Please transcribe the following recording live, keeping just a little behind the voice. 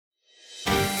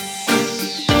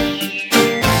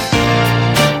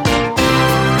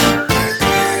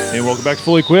And welcome back to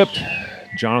Fully Equipped.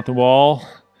 Jonathan Wall.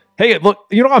 Hey, look,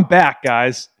 I'm back,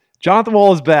 guys. Jonathan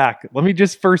Wall is back. Let me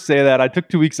just first say that. I took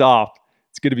 2 weeks off.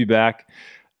 It's good to be back.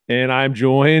 And I'm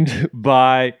joined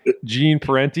by Gene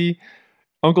Parenti.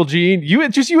 Uncle Gene,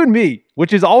 just you and me,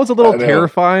 which is always a little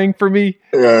terrifying for me.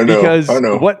 Yeah, I know. Because I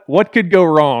know. What could go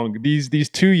wrong? These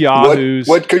two yahoos.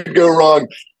 What could go wrong?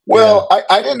 Well, yeah.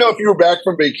 I didn't know if you were back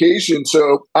from vacation,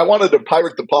 so I wanted to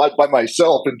pirate the pod by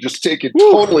myself and just take it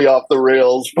totally off the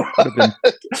rails. That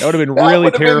would have been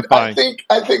really terrifying.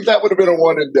 I think that would have been a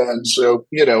one and done. So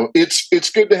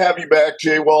it's good to have you back,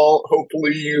 Jay Wall.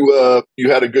 Hopefully you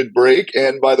had a good break.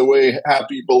 And by the way,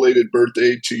 happy belated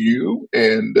birthday to you.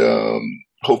 And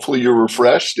hopefully you're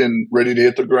refreshed and ready to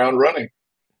hit the ground running.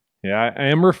 Yeah, I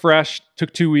am refreshed.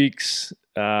 Took 2 weeks.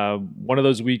 One of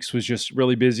those weeks was just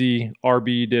really busy.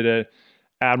 RB did an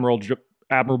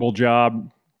admirable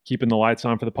job keeping the lights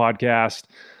on for the podcast.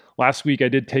 Last week, I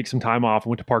did take some time off. I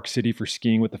went to Park City for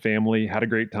skiing with the family. Had a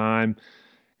great time.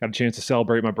 Got a chance to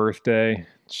celebrate my birthday.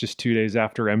 It's just 2 days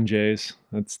after MJ's.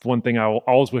 That's the one thing I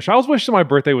always wish. I always wish that my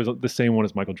birthday was the same one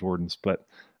as Michael Jordan's. But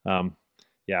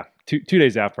yeah, 2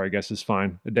 days after, I guess, is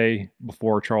fine. A day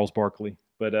before Charles Barkley.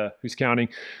 But who's counting?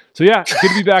 So yeah, good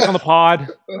to be back on the pod.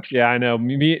 Yeah, I know.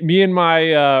 Me and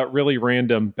my really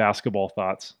random basketball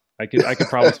thoughts. I could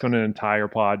probably spend an entire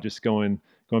pod just going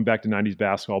back to 90s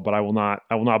basketball, but I will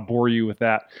not bore you with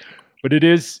that. But it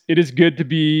is good to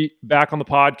be back on the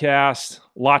podcast.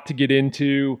 A lot to get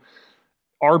into.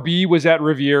 RB was at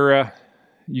Riviera.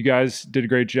 You guys did a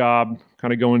great job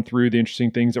kind of going through the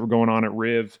interesting things that were going on at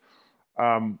Riv.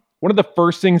 One of the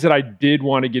first things that I did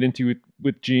want to get into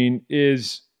with Gene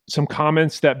is some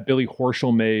comments that Billy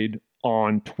Horschel made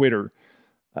on Twitter.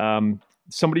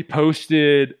 Somebody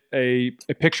posted a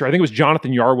picture. I think it was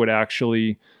Jonathan Yarwood,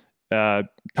 actually,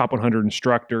 top 100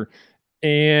 instructor.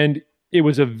 And it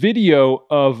was a video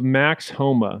of Max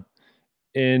Homa.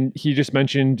 And he just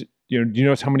mentioned, do you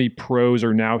notice how many pros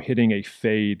are now hitting a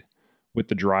fade with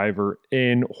the driver?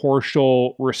 And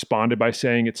Horschel responded by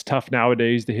saying it's tough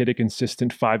nowadays to hit a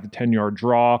consistent 5 to 10 yard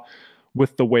draw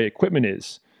with the way equipment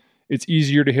is. It's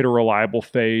easier to hit a reliable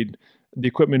fade. The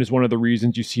equipment is one of the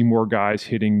reasons you see more guys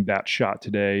hitting that shot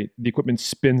today. The equipment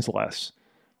spins less.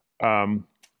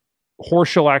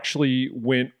 Horschel actually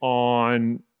went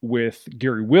on with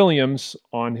Gary Williams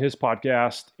on his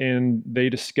podcast, and they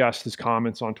discussed his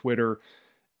comments on Twitter.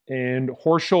 And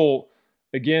Horschel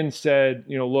again said,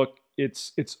 look,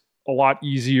 it's a lot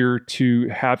easier to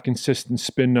have consistent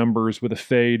spin numbers with a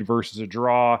fade versus a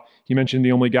draw. He mentioned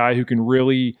the only guy who can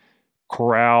really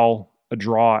corral a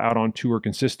draw out on tour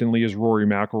consistently is Rory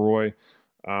McIlroy.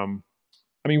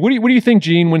 What do you think,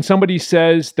 Gene, when somebody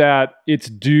says that it's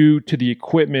due to the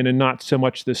equipment and not so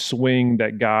much the swing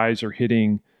that guys are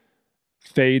hitting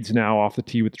fades now off the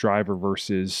tee with the driver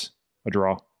versus a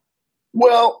draw?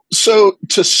 Well, so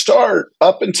to start,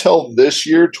 up until this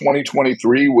year,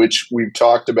 2023, which we've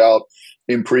talked about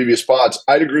in previous pods,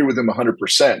 I'd agree with him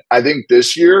 100%. I think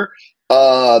this year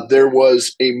there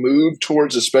was a move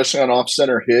towards, especially on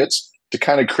off-center hits, to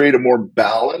kind of create a more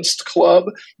balanced club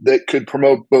that could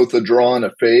promote both a draw and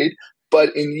a fade.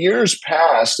 But in years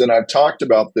past, and I've talked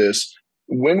about this,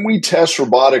 when we test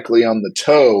robotically on the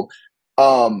toe,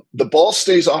 the ball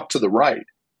stays off to the right.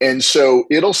 And so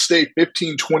it'll stay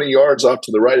 15, 20 yards off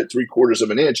to the right at 3/4 of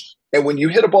an inch. And when you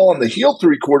hit a ball on the heel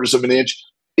 3/4 of an inch,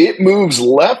 it moves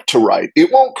left to right.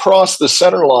 It won't cross the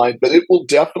center line, but it will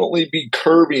definitely be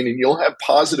curving and you'll have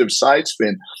positive side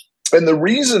spin. And the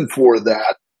reason for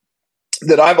that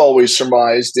I've always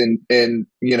surmised and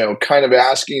kind of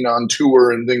asking on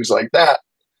tour and things like that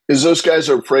is those guys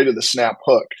are afraid of the snap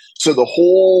hook. So the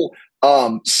whole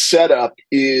setup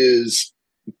is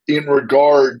in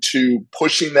regard to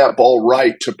pushing that ball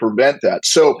right to prevent that.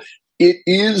 So it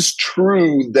is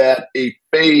true that a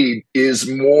fade is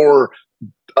more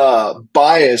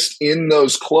biased in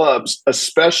those clubs,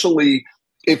 especially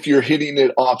if you're hitting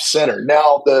it off center.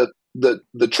 Now,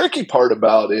 the tricky part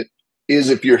about it is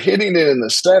if you're hitting it in the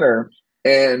center,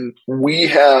 and we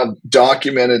have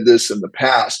documented this in the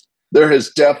past, there has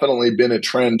definitely been a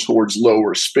trend towards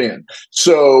lower spin.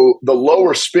 So the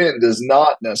lower spin does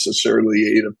not necessarily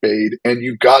aid a fade, and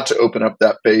you've got to open up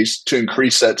that face to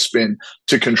increase that spin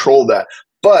to control that.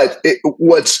 But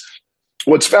what's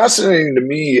fascinating to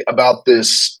me about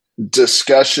this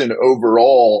discussion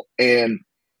overall, and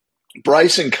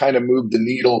Bryson kind of moved the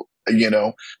needle,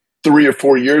 3 or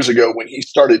 4 years ago when he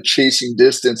started chasing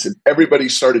distance and everybody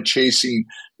started chasing,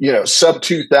 sub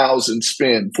 2000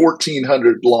 spin, 14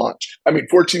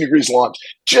 degrees launch,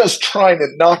 just trying to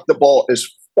knock the ball as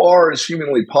far as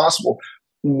humanly possible.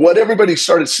 what everybody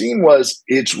started seeing was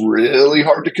it's really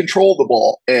hard to control the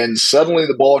ball, and suddenly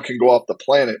the ball can go off the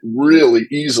planet really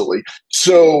easily.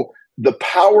 So the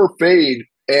power fade,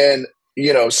 and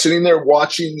sitting there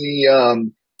watching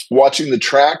the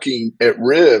tracking at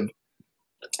Riv,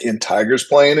 and Tiger's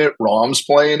playing it, Rahm's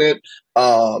playing it,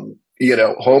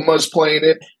 Homa's playing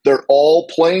it. They're all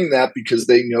playing that because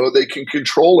they know they can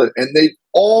control it, and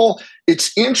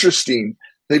it's interesting.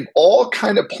 They've all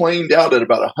kind of planed out at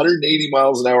about 180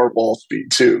 miles an hour ball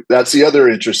speed, too. That's the other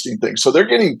interesting thing. So they're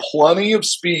getting plenty of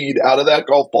speed out of that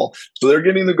golf ball. So they're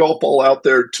getting the golf ball out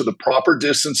there to the proper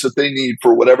distance that they need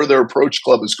for whatever their approach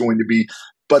club is going to be.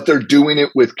 But they're doing it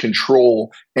with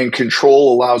control, and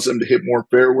control allows them to hit more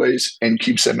fairways and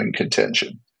keeps them in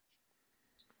contention.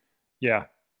 Yeah.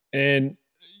 And,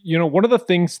 one of the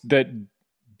things that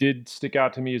did stick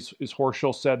out to me is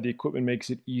Horschel said the equipment makes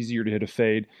it easier to hit a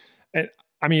fade. And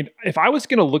I mean, if I was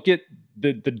going to look at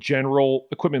the general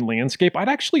equipment landscape, I'd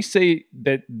actually say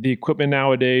that the equipment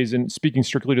nowadays, and speaking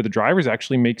strictly to the drivers,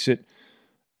 actually makes it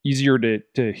easier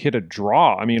to hit a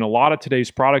draw. I mean, a lot of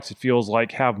today's products, it feels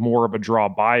like, have more of a draw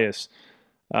bias.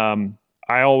 I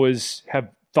always have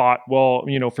thought, well,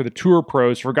 for the tour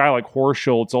pros, for a guy like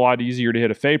Horschel, it's a lot easier to hit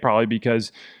a fade probably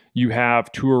because you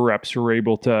have tour reps who are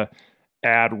able to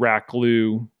add rack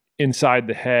glue inside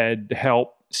the head to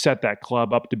help set that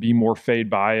club up to be more fade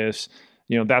bias.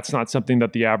 That's not something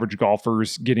that the average golfer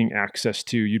is getting access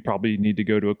to. You'd probably need to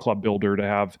go to a club builder to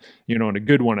have, and a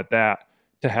good one at that,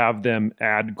 to have them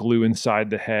add glue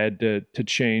inside the head to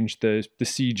change the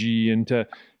CG and to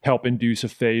help induce a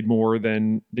fade more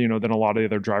than a lot of the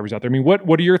other drivers out there. I mean,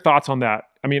 what are your thoughts on that?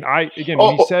 I mean, when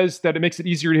he says that it makes it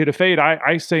easier to hit a fade,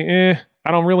 I say,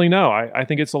 I don't really know. I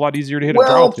think it's a lot easier to hit a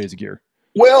draw with today's gear.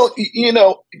 Well,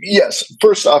 yes.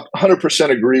 First off, 100%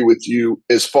 agree with you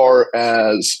as far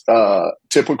as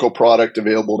typical product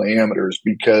available to amateurs,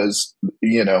 because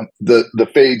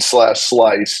the fade /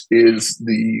 slice is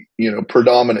the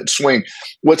predominant swing.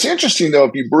 What's interesting though,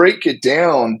 if you break it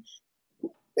down,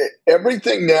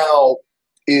 everything now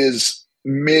is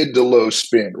mid to low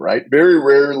spin, right? Very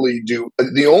rarely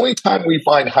the only time we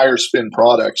find higher spin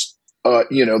products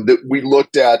that we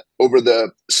looked at over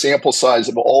the sample size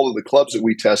of all of the clubs that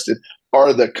we tested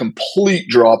are the complete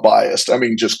draw biased. I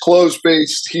mean, just closed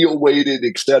face, heel weighted,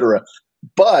 etc.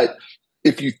 But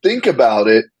if you think about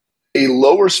it, a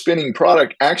lower spinning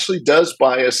product actually does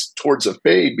bias towards a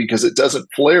fade because it doesn't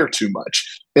flare too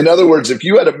much. In other words, if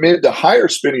you had a mid to higher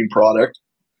spinning product,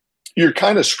 you're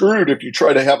kind of screwed if you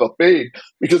try to have a fade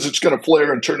because it's going to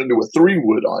flare and turn into a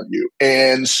 3-wood on you.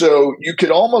 And so you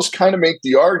could almost kind of make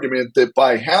the argument that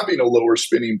by having a lower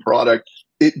spinning product,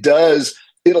 it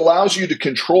allows you to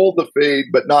control the fade,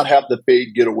 but not have the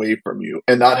fade get away from you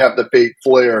and not have the fade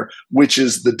flare, which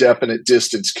is the definite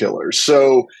distance killer.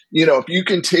 So, if you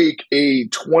can take a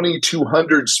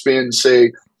 2200 spin,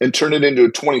 say, and turn it into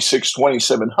a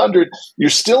 2700, you're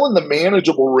still in the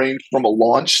manageable range from a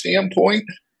launch standpoint,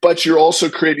 but you're also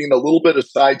creating a little bit of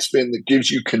side spin that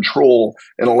gives you control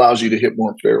and allows you to hit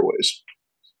more fairways.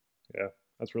 Yeah,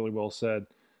 that's really well said.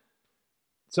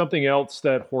 Something else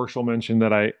that Horschel mentioned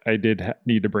that I did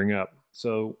need to bring up.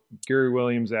 So Gary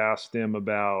Williams asked him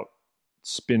about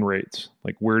spin rates,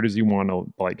 like where does he want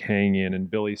to hang in?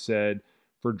 And Billy said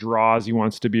for draws, he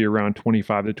wants to be around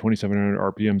 25 to 2,700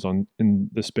 RPMs in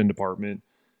the spin department.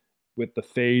 With the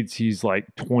fades, he's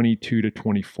like 22 to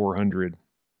 2,400.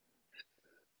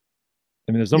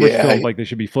 I mean, those numbers feel like they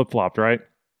should be flip-flopped, right?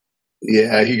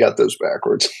 Yeah, he got those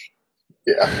backwards.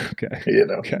 Yeah. Okay.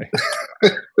 Okay.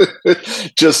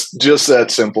 just that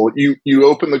simple. You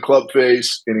open the club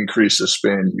face and increase the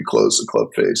spin. You close the club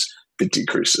face, it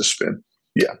decreases the spin.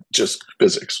 Yeah, just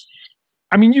physics.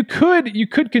 I mean, you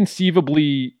could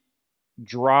conceivably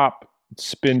drop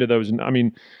spin to those. I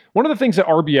mean, one of the things that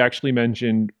RB actually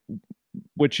mentioned,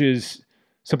 which is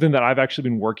something that I've actually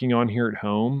been working on here at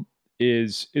home,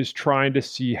 is trying to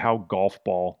see how golf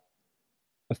ball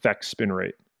affects spin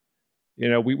rate.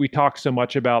 We talk so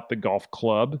much about the golf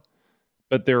club,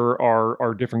 but there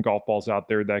are different golf balls out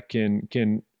there that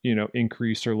can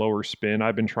increase or lower spin.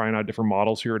 I've been trying out different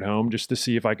models here at home just to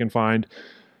see if I can find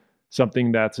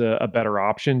something that's a better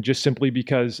option, just simply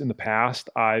because in the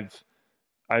past I've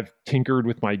tinkered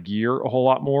with my gear a whole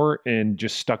lot more and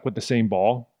just stuck with the same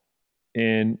ball.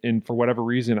 And for whatever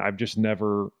reason, I've just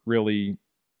never really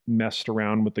messed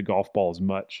around with the golf ball as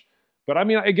much. But I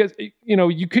mean, I guess,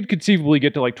 you could conceivably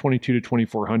get to like 22 to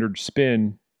 2,400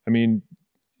 spin. I mean,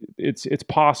 it's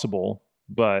possible,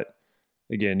 but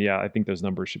again, yeah, I think those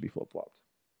numbers should be flip-flopped.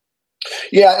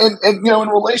 Yeah. And in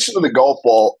relation to the golf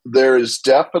ball, there is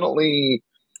definitely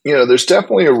there's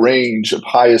definitely a range of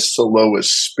highest to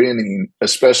lowest spinning,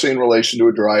 especially in relation to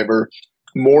a driver.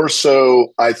 More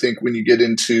so, I think, when you get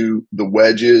into the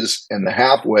wedges and the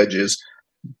half wedges.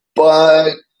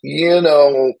 But,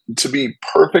 to be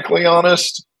perfectly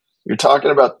honest, you're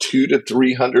talking about 200 to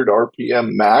 300 RPM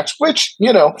max, which,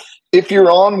 if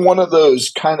you're on one of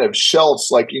those kind of shelves,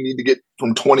 like you need to get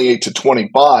from 28 to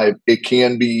 25, it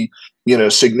can be,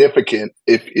 significant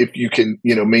if you can,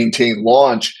 maintain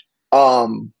launch.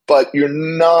 But you're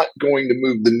not going to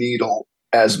move the needle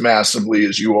as massively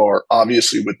as you are,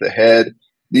 obviously, with the head.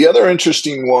 The other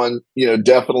interesting one,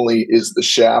 definitely is the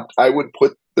shaft. I would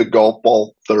put the golf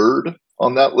ball third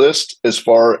on that list as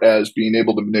far as being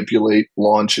able to manipulate,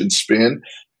 launch, and spin.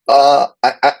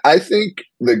 I think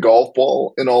the golf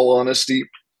ball, in all honesty,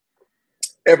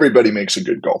 everybody makes a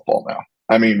good golf ball now.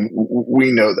 I mean,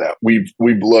 we know that. We've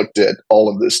looked at all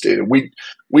of this data. We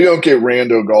don't get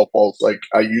rando golf balls like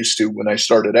I used to when I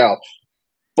started out.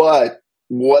 But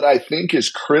what I think is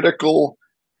critical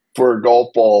for a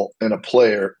golf ball and a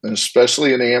player, and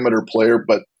especially an amateur player,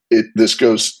 but this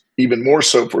goes even more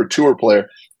so for a tour player,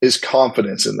 is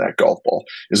confidence in that golf ball.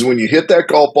 Is when you hit that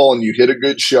golf ball and you hit a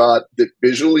good shot, that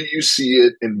visually you see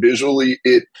it and visually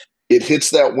it hits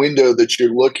that window that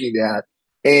you're looking at.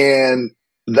 And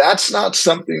that's not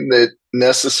something that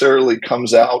necessarily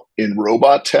comes out in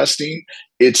robot testing.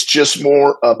 It's just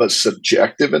more of a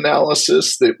subjective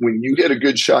analysis that when you hit a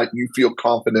good shot, you feel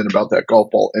confident about that golf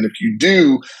ball. And if you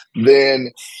do,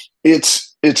 then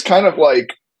it's kind of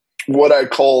like what I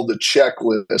call the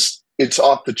checklist. It's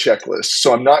off the checklist.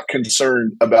 So I'm not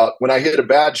concerned about when I hit a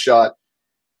bad shot,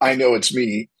 I know it's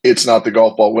me. It's not the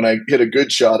golf ball. When I hit a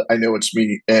good shot, I know it's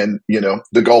me. And,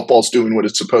 the golf ball's doing what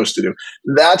it's supposed to do.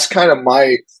 That's kind of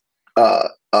my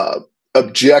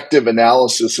objective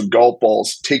analysis of golf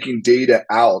balls, taking data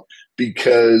out,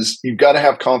 because you've got to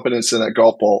have confidence in that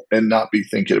golf ball and not be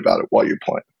thinking about it while you're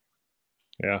playing.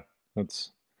 Yeah, that's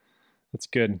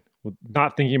good.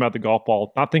 Not thinking about the golf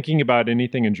ball, not thinking about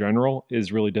anything in general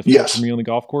is really difficult for me on the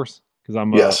golf course because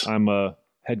I'm a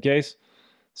head case.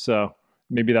 So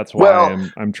maybe that's why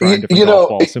I'm trying different golf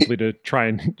balls simply to try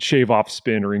and shave off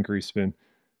spin or increase spin.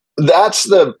 That's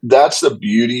the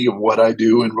beauty of what I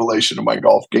do in relation to my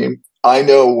golf game. I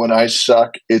know when I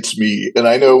suck, it's me. And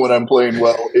I know when I'm playing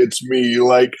well, it's me.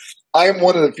 Like, I am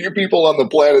one of the few people on the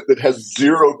planet that has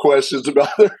zero questions about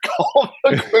their golf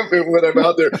equipment when I'm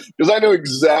out there, because I know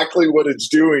exactly what it's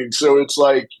doing. So it's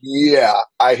like, yeah,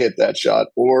 I hit that shot,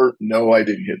 or no, I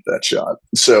didn't hit that shot.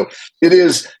 So it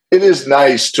is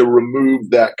nice to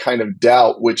remove that kind of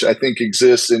doubt, which I think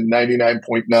exists in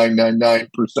 99.999%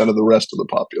 of the rest of the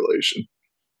population.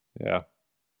 Yeah.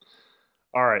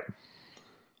 All right.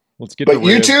 Let's get. But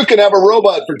you too can have a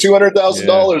robot for $200,000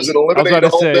 and eliminate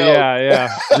all doubt. Yeah.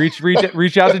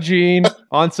 Reach out to Gene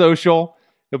on social.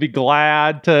 He'll be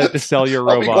glad to sell your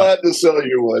robot. I'll be glad to sell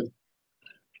you one.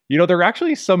 There are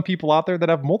actually some people out there that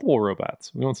have multiple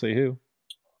robots. We won't say who.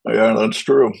 Yeah, that's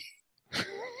true.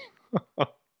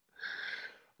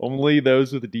 Only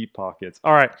those with the deep pockets.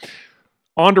 All right,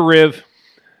 on to Riv.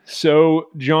 So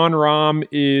Jon Rahm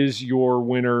is your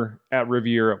winner at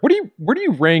Riviera. Where do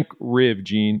you rank Riv,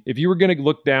 Gene? If you were going to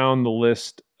look down the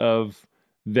list of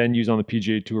venues on the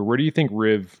PGA Tour, where do you think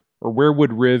Riv, or where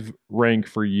would Riv rank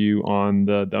for you on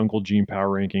the Uncle Gene Power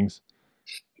rankings?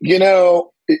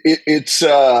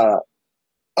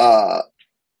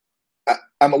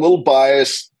 I'm a little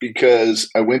biased because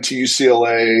I went to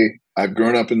UCLA. I've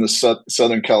grown up in the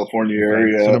Southern California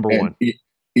area. Okay, so number one.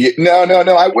 No.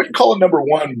 I wouldn't call it number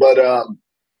one,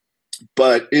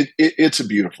 but it's a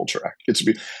beautiful track.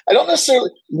 I don't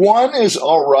necessarily. One is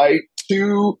all right.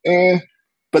 Two,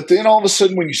 but then all of a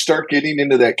sudden, when you start getting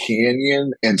into that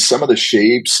canyon and some of the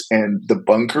shapes and the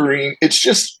bunkering, it's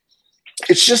just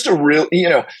a real,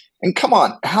 And come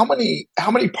on, how many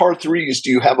par threes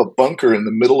do you have a bunker in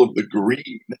the middle of the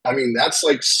green? I mean, that's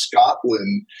like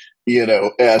Scotland,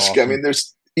 esque. Awesome. I mean,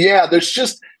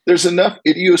 there's enough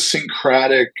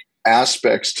idiosyncratic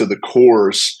aspects to the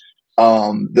course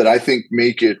that I think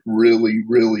make it really,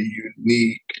 really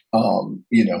unique.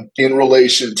 In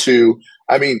relation to,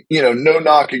 no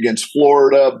knock against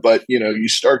Florida, but you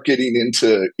start getting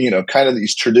into kind of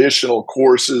these traditional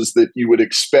courses that you would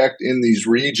expect in these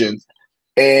regions.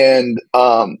 And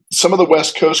some of the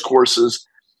West Coast courses,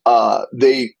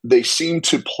 they seem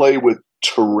to play with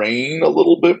terrain a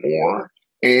little bit more,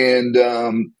 and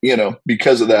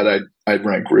because of that, I'd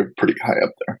rank Riv pretty high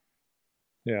up there.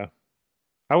 Yeah,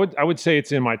 I would say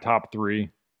it's in my top three,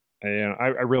 and I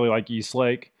really like East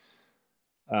Lake.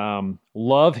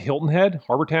 Love Hilton Head.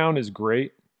 Harbortown is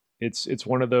great. It's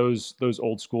one of those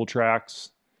old school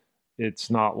tracks.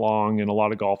 It's not long, and a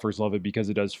lot of golfers love it because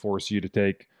it does force you to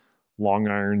take long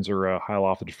irons or a high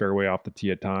lofted fairway off the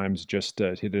tee at times just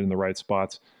to hit it in the right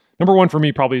spots. Number one for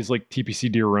me probably is like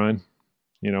TPC Deer Run,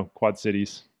 Quad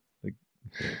Cities. Like,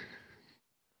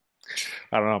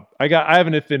 I don't know. I have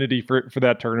an affinity for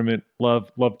that tournament.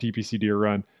 Love TPC Deer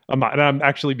Run. I'm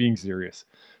actually being serious.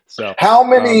 So how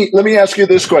many? Let me ask you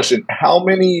this question: how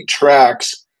many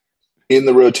tracks in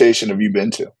the rotation have you been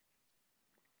to?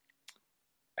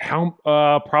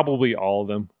 Probably all of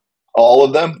them. All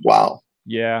of them? Wow.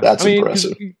 Yeah, that's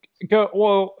impressive. There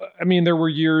were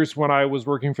years when I was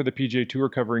working for the PGA Tour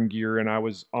covering gear, and I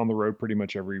was on the road pretty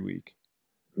much every week.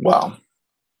 Wow.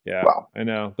 Yeah, wow. I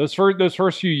know. Those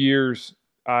first few years,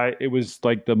 it was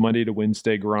like the Monday to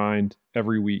Wednesday grind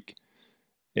every week.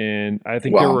 And I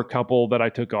think there were a couple that I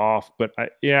took off, but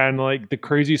and like the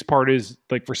craziest part is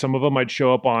like for some of them, I'd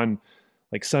show up on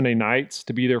like Sunday nights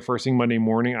to be there first thing Monday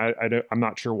morning. I'm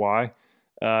not sure why.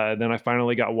 Then I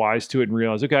finally got wise to it and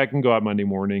realized, okay, I can go out Monday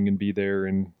morning and be there.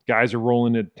 And guys are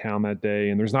rolling into town that day,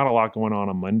 and there's not a lot going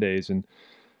on Mondays. And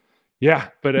yeah,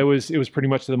 but it was pretty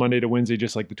much the Monday to Wednesday,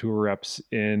 just like the tour reps.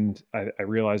 And I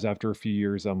realized after a few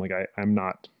years, I'm like, I'm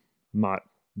not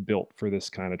built for this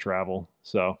kind of travel.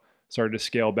 So started to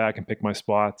scale back and pick my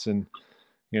spots. And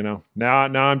now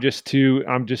I'm just too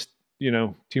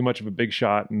much of a big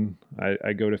shot, and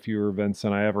I go to fewer events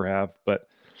than I ever have. But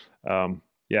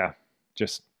yeah,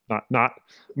 just not.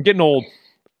 I'm getting old.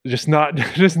 Just not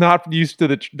used to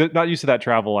that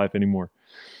travel life anymore.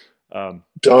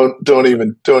 Don't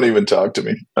even talk to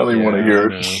me. I don't even want to hear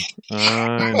it.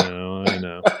 I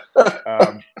know.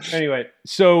 Anyway,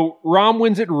 so Rahm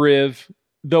wins at Riv.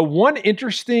 The one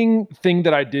interesting thing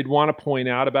that I did want to point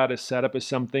out about his setup is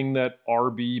something that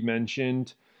RB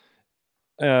mentioned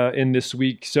in this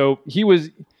week. So he was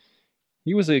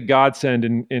a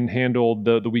godsend and handled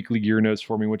the weekly gear notes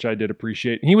for me, which I did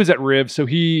appreciate. He was at Riv, so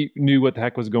he knew what the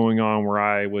heck was going on where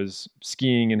I was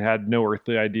skiing and had no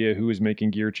earthly idea who was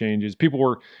making gear changes. People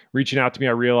were reaching out to me,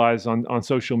 I realized, on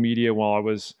social media while I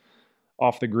was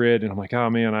off the grid, and I'm like,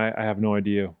 oh man, I have no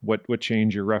idea what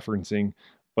change you're referencing.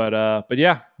 But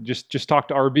yeah, just talk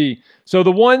to RB. So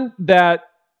the one that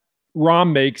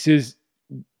Rahm makes is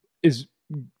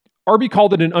RB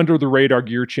called it an under the radar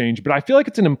gear change, but I feel like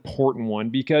it's an important one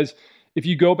because if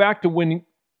you go back to when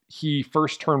he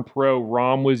first turned pro,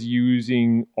 Rahm was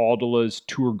using Aldala's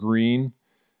Tour Green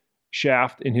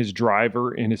shaft in his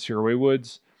driver in his fairway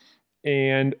woods.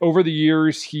 And over the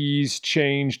years, he's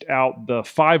changed out the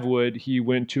 5-wood. He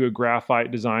went to a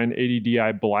graphite design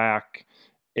 80Di black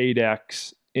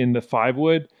 8X in the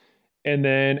 5-wood. And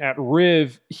then at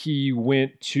Riv, he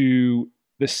went to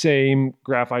the same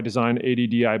graphite design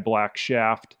 80Di black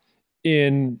shaft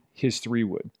in his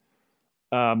 3-wood.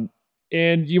 And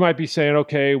you might be saying,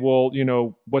 okay, well,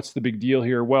 what's the big deal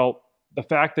here? Well, the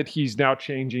fact that he's now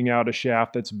changing out a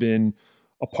shaft that's been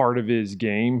a part of his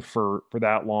game for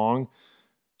that long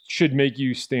should make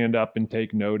you stand up and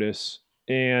take notice.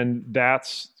 And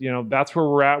that's where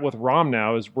we're at with Rahm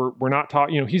now is we're not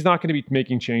talking, he's not going to be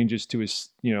making changes to his,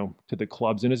 to the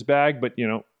clubs in his bag, but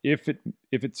if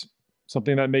it's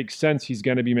something that makes sense, he's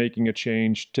going to be making a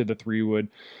change to the 3-wood.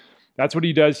 That's what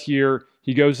he does here.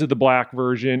 He goes to the black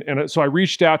version. And so I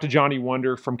reached out to Johnny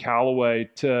Wonder from Callaway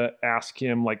to ask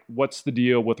him, like, what's the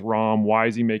deal with Rahm? Why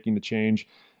is he making the change?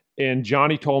 And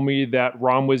Johnny told me that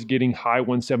Rahm was getting high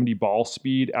 170 ball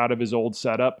speed out of his old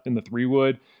setup in the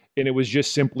 3-wood, and it was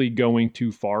just simply going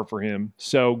too far for him.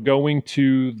 So going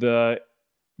to the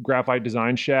graphite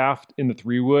design shaft in the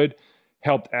 3-wood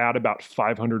helped add about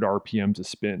 500 RPMs of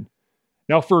spin.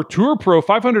 Now for a Tour Pro,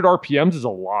 500 RPMs is a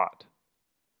lot.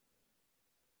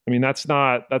 I mean, that's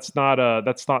not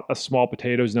a small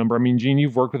potatoes number. I mean, Gene,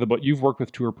 you've worked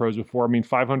with Tour Pros before. I mean,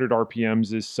 500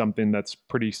 RPMs is something that's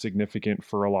pretty significant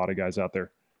for a lot of guys out there.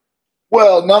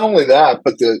 Well, not only that,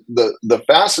 but the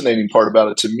fascinating part about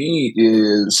it to me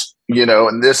is,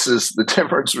 and this is the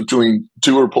difference between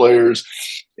tour players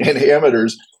and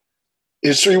amateurs.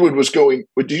 His 3-wood was going.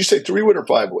 Did you say 3-wood or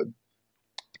 5-wood?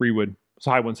 3-wood. It's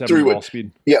high 170 ball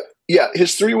speed. Yeah.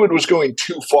 His 3-wood was going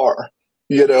too far.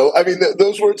 I mean,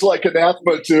 those words like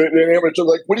anathema to an amateur.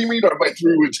 Like, what do you mean? Are my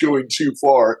 3-woods going too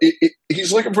far?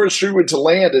 He's looking for his 3-wood to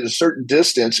land at a certain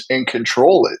distance and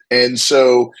control it. And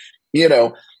so,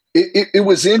 it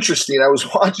was interesting. I was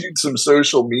watching some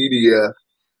social media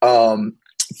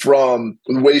from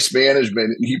Waste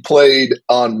Management. He played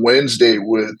on Wednesday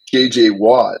with JJ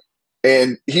Watt,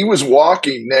 and he was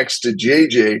walking next to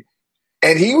JJ.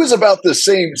 And he was about the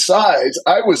same size.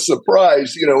 I was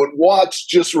surprised, and Watts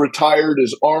just retired.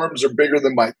 His arms are bigger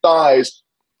than my thighs.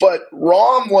 but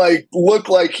Rom looked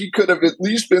like he could have at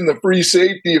least been the free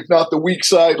safety, if not the weak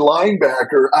side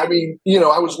linebacker. I mean,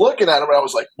 I was looking at him and I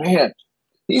was like, man,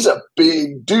 he's a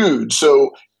big dude.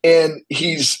 So, and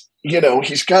he's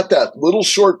got that little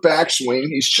short backswing.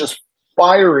 He's just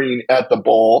firing at the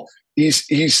ball.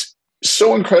 He's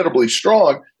so incredibly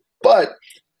strong. But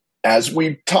as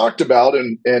we talked about,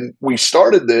 and we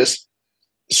started this,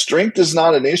 strength is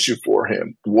not an issue for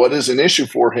him. What is an issue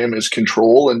for him is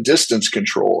control and distance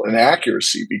control and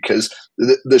accuracy, because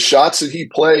the shots that he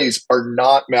plays are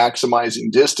not maximizing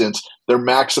distance. They're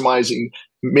maximizing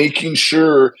making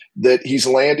sure that he's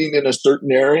landing in a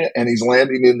certain area and he's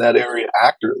landing in that area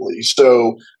accurately.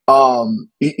 So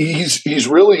he's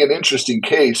really an interesting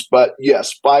case. But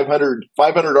yes, 500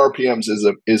 RPMs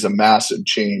is a massive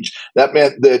change. That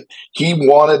meant that he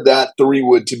wanted that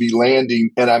 3-wood to be landing,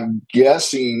 and I'm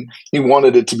guessing he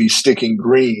wanted it to be sticking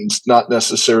greens, not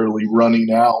necessarily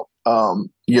running out. From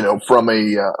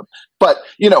a but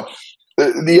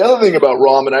the other thing about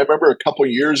Rom, and I remember a couple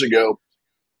years ago,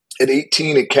 at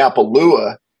 18 at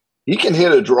Kapalua, he can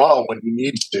hit a draw when he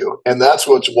needs to. And that's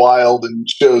what's wild and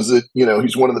shows that,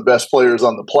 he's one of the best players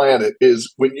on the planet,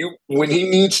 is when he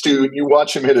needs to, and you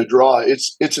watch him hit a draw,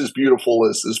 it's as beautiful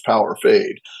as this power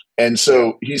fade. And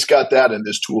so he's got that in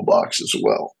his toolbox as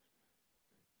well.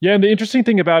 Yeah, and the interesting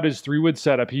thing about his 3-wood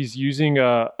setup, he's using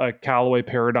a Callaway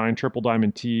Paradigm Triple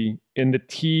Diamond tee. In the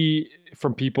tee,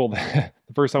 from people, the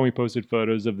first time we posted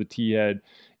photos of the tee head,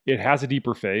 it has a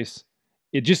deeper face.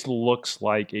 It just looks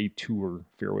like a tour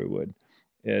fairway wood.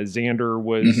 Xander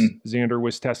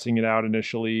was testing it out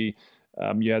initially.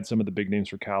 You had some of the big names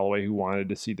for Callaway who wanted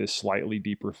to see this slightly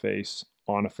deeper face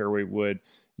on a fairway wood.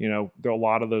 A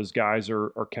lot of those guys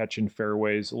are catching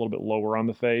fairways a little bit lower on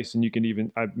the face, and you can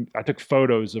even I took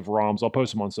photos of Roms. I'll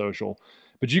post them on social,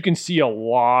 but you can see a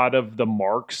lot of the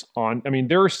marks on. I mean,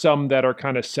 there are some that are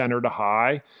kind of center to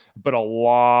high, but a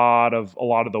lot of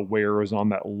the wear is on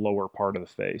that lower part of the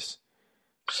face.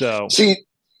 So see,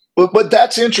 but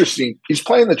that's interesting. He's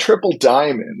playing the Triple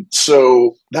Diamond,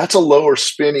 so that's a lower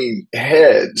spinning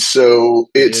head. So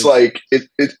it's like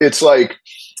it's like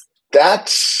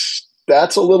that's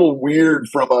a little weird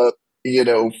from a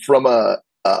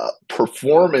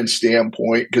performance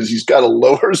standpoint, because he's got a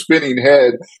lower spinning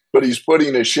head, but he's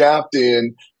putting a shaft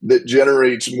in that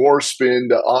generates more spin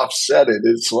to offset it.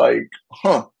 It's like,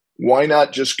 why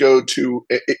not just go to?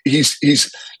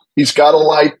 He's got to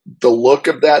like the look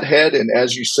of that head, and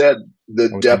as you said, the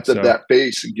depth of that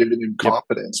face, and giving him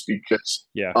confidence, because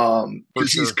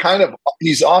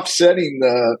he's offsetting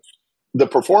the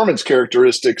performance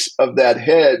characteristics of that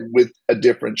head with a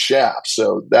different shaft.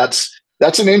 So that's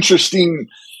an interesting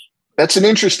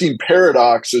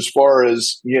paradox as far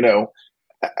as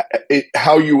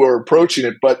how you are approaching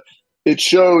it, but it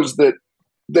shows that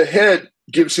the head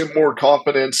gives him more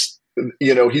confidence.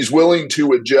 He's willing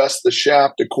to adjust the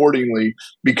shaft accordingly,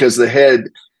 because the head,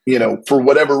 for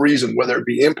whatever reason, whether it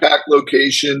be impact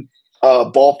location,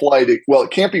 ball flight, it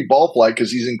can't be ball flight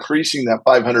because he's increasing that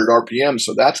 500 RPM.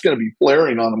 So that's going to be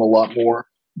flaring on him a lot more,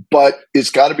 but it's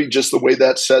got to be just the way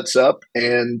that sets up,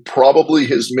 and probably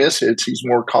his miss hits. He's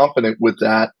more confident with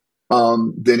that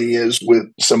than he is with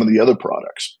some of the other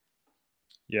products.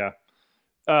 Yeah.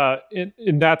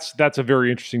 And that's a very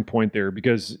interesting point there,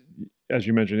 because as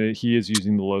you mentioned, he is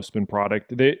using the low spin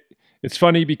product. It's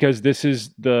funny because this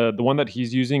is the one that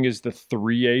he's using is the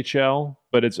 3HL,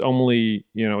 but it's only,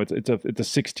 it's a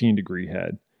 16 degree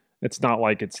head. It's not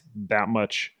like it's that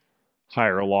much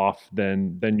higher loft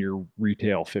than your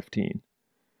retail 15.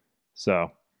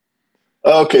 So.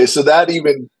 Okay. So that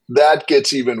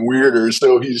gets even weirder.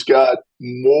 So he's got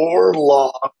more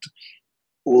loft,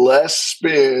 less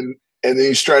spin, and then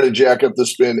he's trying to jack up the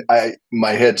spin.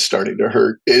 My head's starting to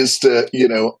hurt. It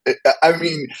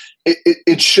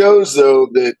shows though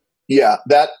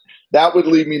that that would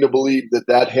lead me to believe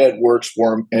that head works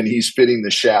for him, and he's fitting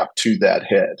the shaft to that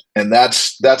head. And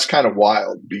that's kind of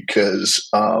wild, because,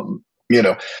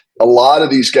 a lot of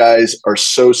these guys are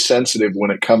so sensitive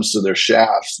when it comes to their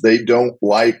shafts. They don't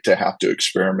like to have to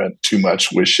experiment too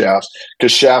much with shafts,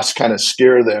 because shafts kind of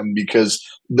scare them, because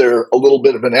they're a little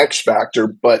bit of an X factor.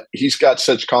 But he's got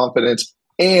such confidence,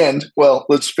 and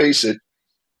let's face it,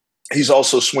 he's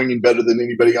also swinging better than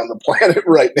anybody on the planet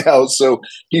right now. So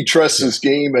he trusts his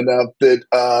game enough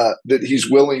that he's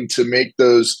willing to make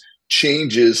those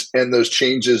changes, and those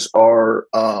changes are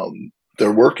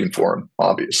they're working for him,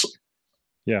 obviously.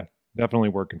 Yeah, definitely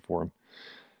working for him.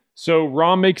 So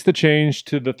Rahm makes the change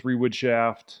to the 3-wood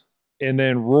shaft, and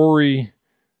then Rory,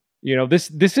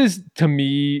 this is to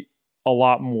me a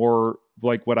lot more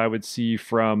like what I would see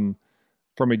from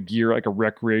a gear, like a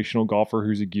recreational golfer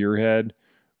who's a gearhead,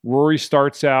 Rory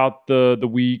starts out the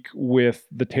week with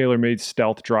the TaylorMade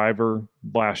Stealth driver,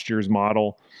 last year's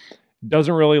model.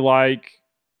 Doesn't really like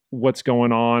what's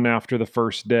going on after the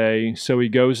first day, so he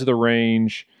goes to the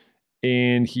range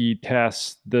and he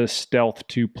tests the Stealth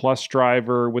 2 Plus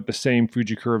driver with the same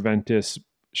Fujikura Ventus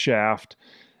shaft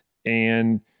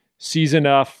and sees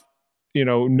enough,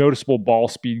 noticeable ball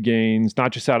speed gains,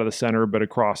 not just out of the center, but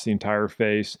across the entire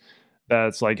face.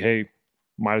 That's like, hey,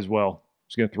 might as well.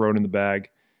 Just going to throw it in the bag.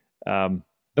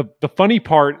 The funny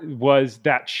part was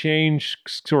that change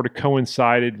sort of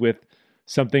coincided with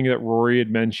something that Rory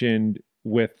had mentioned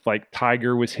with like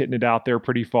Tiger was hitting it out there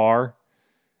pretty far.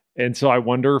 And so I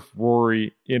wonder if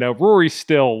Rory's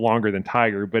still longer than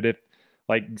Tiger, but if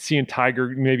like seeing Tiger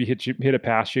maybe hit it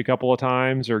past you a couple of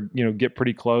times or, get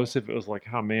pretty close, if it was like,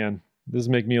 oh man, this is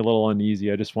making me a little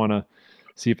uneasy. I just want to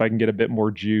see if I can get a bit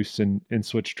more juice and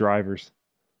switch drivers.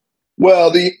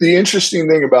 Well, the interesting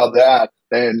thing about that,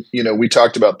 and we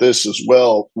talked about this as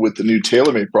well with the new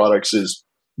TaylorMade products, is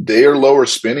they are lower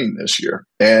spinning this year,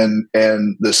 and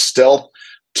the Stealth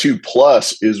 2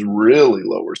 Plus is really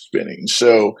lower spinning.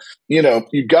 So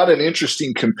you've got an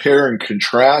interesting compare and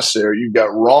contrast there. You've got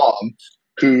Rahm,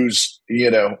 who's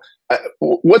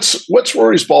what's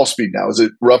Rory's ball speed now? Is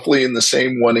it roughly in the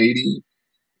same 180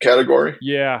 category?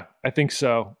 Yeah, I think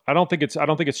so. I don't think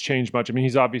it's changed much. I mean,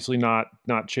 he's obviously not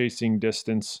chasing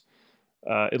distance,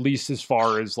 at least as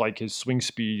far as like his swing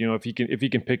speed. If he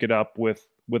can pick it up with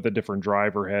a different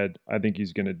driver head, I think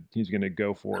he's gonna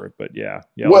go for it. But yeah.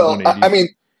 Well, I mean,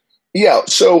 yeah.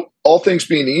 So all things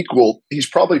being equal, he's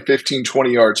probably 15, 20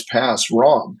 yards past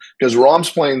Rahm, because Rahm's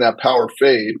playing that power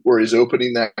fade where he's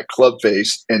opening that club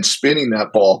face and spinning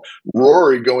that ball.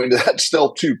 Rory going to that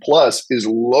Stealth 2 Plus is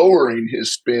lowering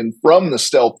his spin from the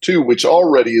Stealth 2, which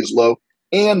already is low,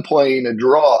 and playing a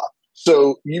draw.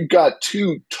 So you've got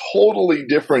two totally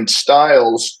different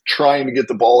styles trying to get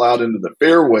the ball out into the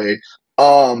fairway.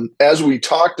 As we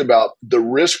talked about, the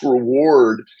risk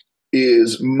reward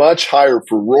is much higher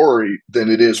for Rory than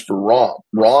it is for Rahm.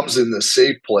 Rahm's in the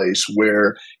safe place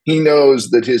where he knows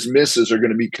that his misses are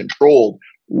going to be controlled.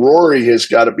 Rory has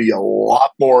got to be a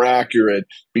lot more accurate,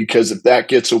 because if that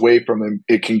gets away from him,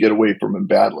 it can get away from him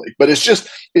badly. But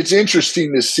it's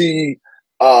interesting to see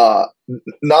not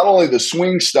only the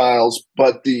swing styles,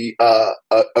 but the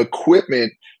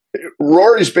equipment.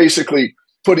 Rory's basically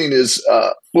putting his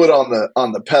foot on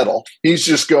the pedal. He's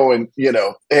just going,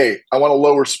 hey, I want to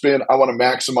lower spin, I want to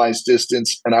maximize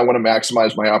distance, and I want to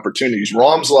maximize my opportunities.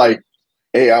 Rahm's like,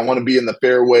 hey, I want to be in the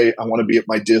fairway, I want to be at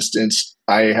my distance.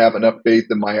 I have enough faith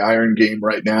in my iron game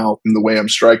right now, in the way I'm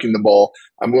striking the ball.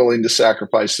 I'm willing to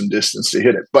sacrifice some distance to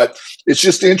hit it. But it's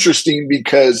just interesting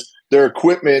because their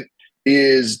equipment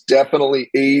is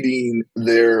definitely aiding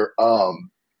their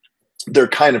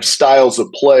kind of styles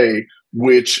of play,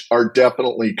 which are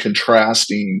definitely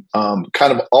contrasting,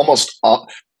 kind of almost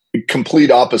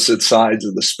complete opposite sides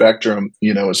of the spectrum,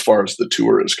 as far as the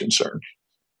tour is concerned.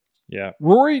 Yeah.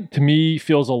 Rory, to me,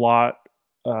 feels a lot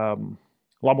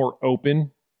more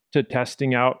open to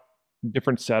testing out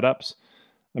different setups.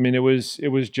 I mean, it was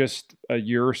just a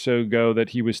year or so ago that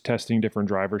he was testing different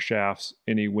driver shafts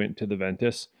and he went to the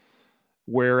Ventus.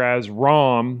 Whereas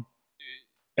Rahm,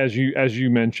 as you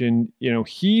mentioned,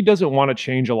 he doesn't want to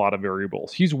change a lot of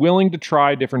variables. He's willing to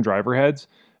try different driver heads,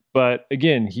 but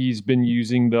again, he's been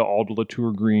using the Alder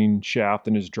Latour Green shaft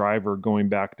in his driver going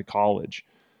back to college.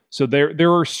 So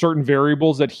there are certain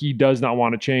variables that he does not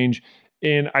want to change,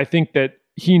 and I think that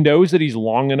he knows that he's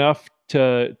long enough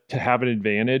to have an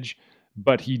advantage,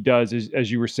 but he does,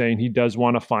 as you were saying, he does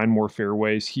want to find more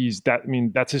fairways.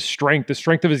 That's his strength. The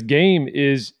strength of his game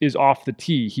is off the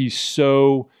tee. He's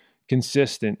so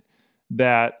consistent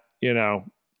that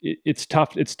it's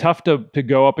tough to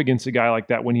go up against a guy like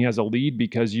that when he has a lead,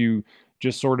 because you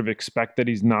just sort of expect that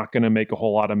he's not going to make a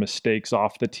whole lot of mistakes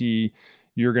off the tee.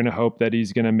 You're going to hope that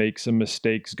he's going to make some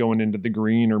mistakes going into the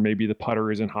green, or maybe the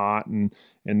putter isn't hot, and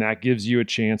that gives you a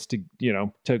chance to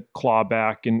claw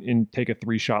back and take a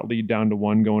 3-shot lead down to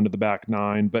 1 going to the back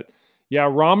 9. But yeah,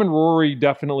 Rahm and Rory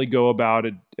definitely go about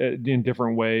it in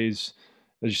different ways.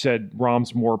 As you said,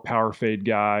 Rahm's more power fade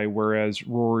guy, whereas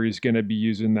Rory's going to be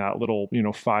using that little,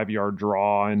 5-yard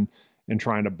draw and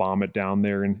trying to bomb it down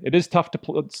there. And it is tough to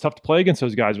play against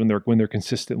those guys when they're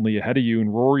consistently ahead of you.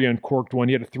 And Rory uncorked one.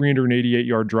 He had a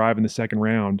 388-yard drive in the second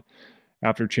round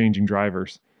after changing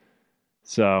drivers.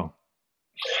 So,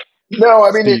 no,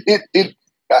 I mean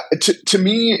to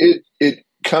me it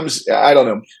comes. I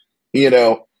don't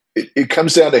know. It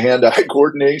comes down to hand-eye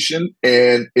coordination,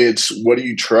 and it's what do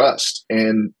you trust,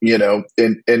 and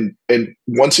and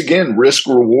once again, risk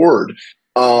reward.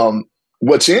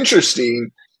 What's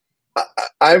interesting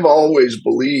I've always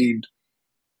believed,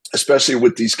 especially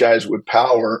with these guys with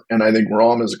power, and I think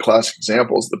Rahm is a classic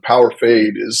example, is the power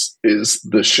fade is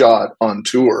the shot on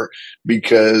tour,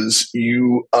 because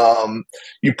you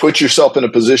put yourself in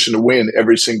a position to win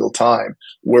every single time.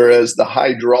 Whereas the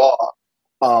high draw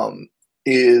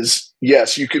is,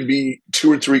 yes, you can be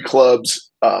 2 or 3 clubs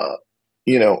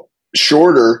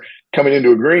shorter coming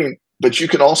into a green, but you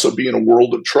can also be in a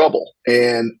world of trouble.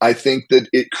 And I think that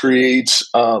it creates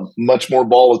much more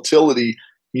volatility.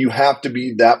 You have to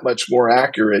be that much more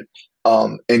accurate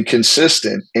and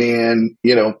consistent. And,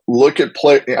 look at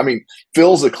play. I mean,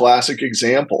 Phil's a classic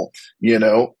example.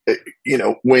 When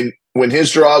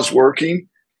his draw is working,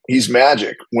 he's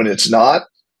magic. When it's not,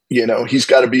 he's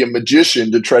got to be a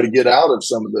magician to try to get out of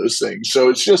some of those things. So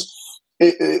it's just,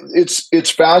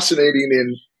 it's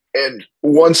fascinating. And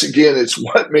once again, it's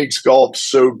what makes golf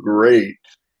so great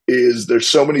is there's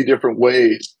so many different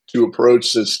ways to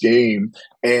approach this game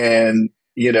and,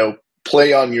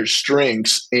 play on your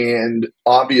strengths. And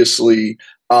obviously,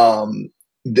 Rahm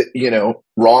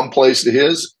plays to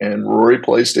his and Rory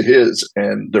plays to his,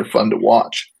 and they're fun to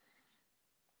watch.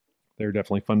 They're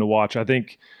definitely fun to watch. I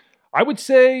would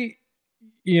say,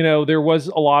 there was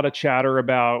a lot of chatter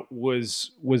about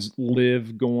was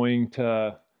LIV going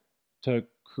to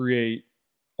create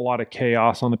a lot of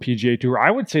chaos on the PGA Tour.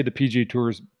 I would say the PGA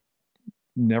Tour's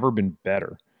never been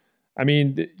better. I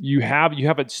mean, you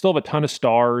still have a ton of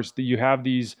stars. That you have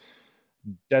these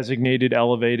designated,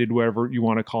 elevated, whatever you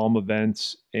want to call them,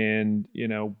 events, and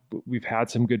we've had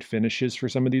some good finishes for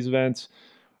some of these events.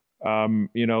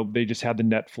 They just had the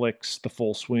Netflix, the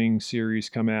Full Swing series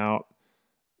come out.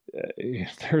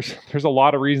 There's a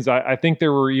lot of reasons. I think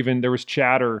there was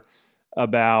chatter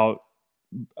about,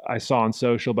 I saw on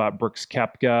social about Brooks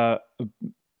Koepka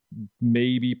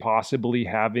maybe possibly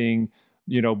having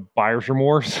buyer's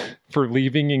remorse for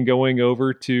leaving and going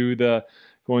over to the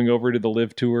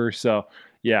LIV Tour. So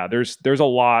yeah, there's a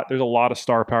lot of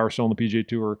star power still on the PGA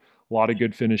Tour, a lot of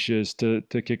good finishes to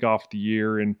kick off the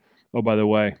year. And oh, by the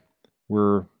way,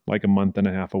 we're like a month and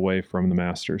a half away from the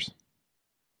Masters.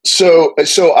 So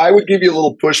I would give you a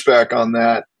little pushback on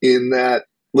that, in that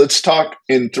let's talk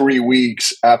in 3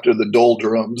 weeks after the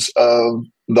doldrums of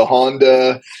the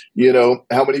Honda,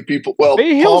 how many people, well,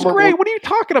 Bay Hill's great. What are you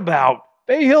talking about?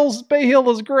 Bay Hill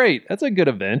is great. That's a good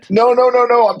event. No.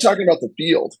 I'm talking about the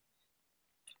field.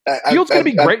 Field's going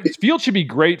to be great. Field should be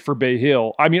great for Bay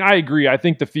Hill. I mean, I agree. I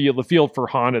think the field for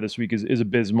Honda this week is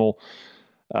abysmal.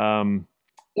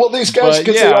 Well, these guys,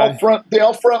 because they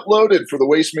all front loaded for the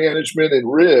Waste Management and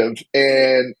Riv,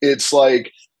 and it's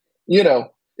like,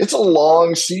 it's a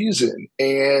long season,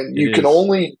 and you can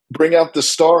only bring out the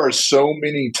stars so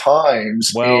many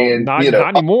times. Well, and, not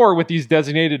anymore with these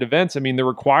designated events. I mean, they're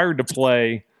required to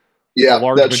play a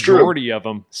large majority of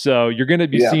them. So you're going to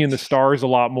be seeing the stars a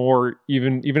lot more,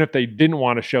 even if they didn't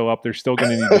want to show up, they're still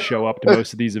going to need to show up to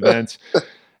most of these events.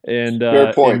 And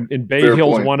and Bay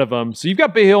Hill's one of them. So you've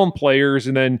got Bay Hill and players,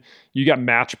 and then you got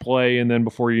match play, and then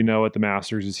before you know it, the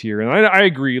Masters is here. And I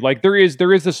agree. Like there is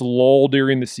this lull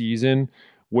during the season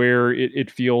where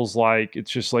it feels like it's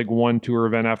just like one tour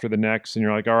event after the next, and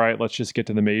you're like, all right, let's just get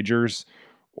to the majors,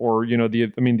 or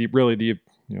the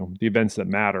events that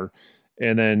matter,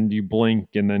 and then you blink,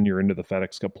 and then you're into the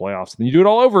FedEx Cup playoffs, and then you do it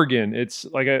all over again. It's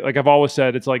like I've always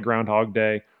said, it's like Groundhog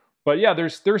Day. But yeah,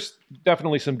 there's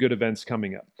definitely some good events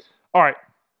coming up. All right,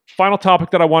 final topic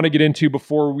that I want to get into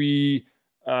before we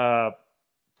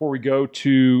go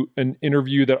to an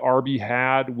interview that RB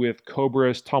had with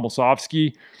Cobra's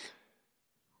Tomaszowski.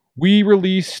 We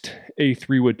released a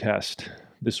 3-wood test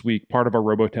this week, part of our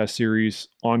RoboTest series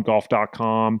on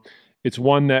golf.com. It's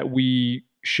one that we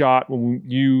shot when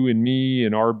you and me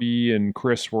and RB and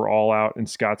Chris were all out in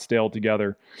Scottsdale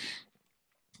together.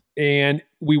 And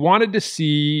we wanted to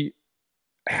see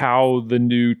how the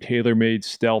new TaylorMade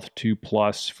Stealth 2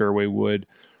 Plus fairway wood,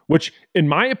 which in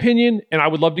my opinion, and I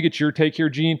would love to get your take here,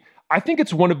 Gene, I think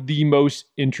it's one of the most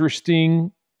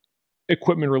interesting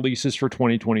equipment releases for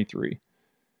 2023.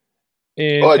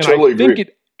 And I totally agree.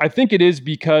 I think it is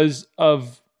because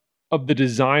of the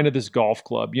design of this golf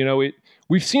club.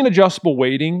 We've seen adjustable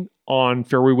weighting on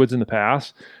fairway woods in the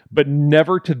past, but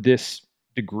never to this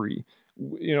degree.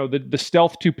 The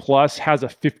Stealth 2 Plus has a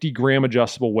 50-gram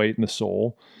adjustable weight in the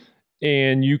sole,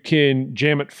 and you can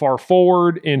jam it far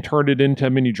forward and turn it into a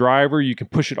mini driver. You can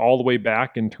push it all the way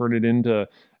back and turn it into,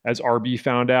 as RB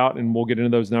found out, and we'll get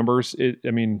into those numbers,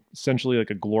 essentially like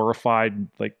a glorified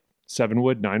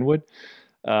 7-wood, 9-wood,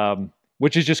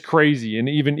 which is just crazy. And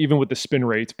even with the spin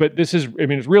rates, but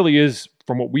it really is,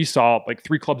 from what we saw, like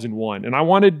 3 clubs in one. And I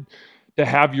wanted to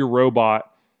have your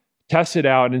robot test it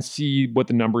out and see what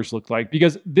the numbers look like,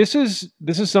 because this is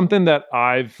something that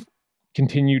I've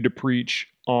continued to preach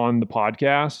on the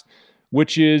podcast,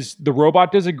 which is the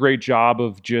robot does a great job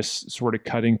of just sort of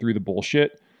cutting through the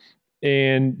bullshit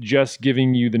and just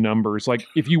giving you the numbers. Like,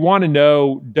 if you want to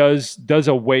know, does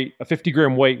a weight, a 50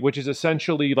 gram weight, which is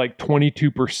essentially like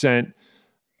 22%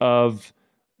 of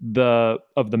the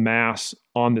mass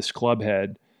on this club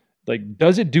head, like,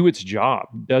 does it do its job?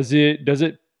 Does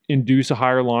it induce a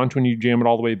higher launch when you jam it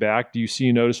all the way back? Do you see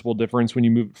a noticeable difference when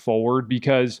you move it forward?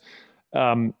 Because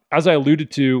as I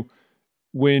alluded to,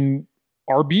 when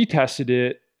RB tested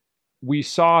it, we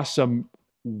saw some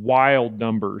wild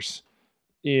numbers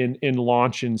in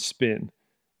launch and spin.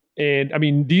 And I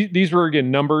mean, these were,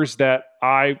 again, numbers that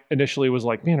I initially was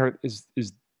like, man, is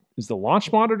the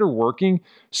launch monitor working?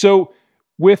 So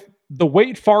with the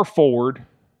weight far forward,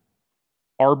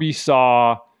 RB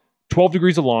saw 12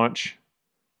 degrees of launch,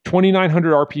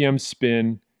 2,900 RPM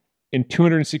spin, and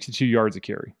 262 yards of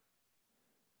carry.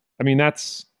 I mean,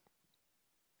 that's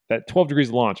 12 degrees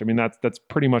of launch. I mean, that's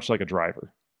pretty much like a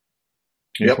driver.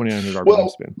 Yep. 2,900 RPM well,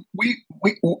 spin. We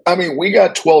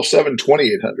got 12.7,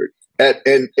 2,800.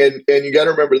 And you got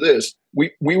to remember this.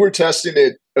 We were testing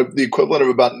it the equivalent of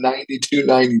about 92,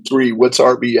 93. What's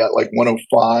RB at? Like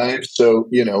 105. So,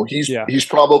 he's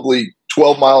probably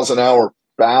 12 miles an hour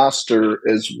faster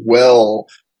as well.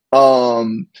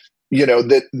 That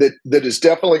is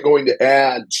definitely going to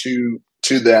add to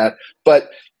that. But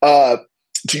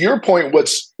to your point,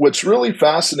 what's really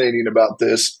fascinating about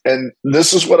this, and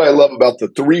this is what I love about the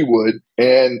 3-wood,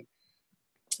 and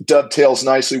dovetails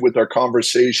nicely with our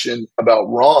conversation about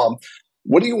ROM.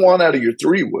 What do you want out of your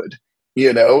 3-wood?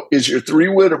 Is your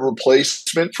 3-wood a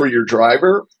replacement for your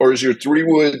driver, or is your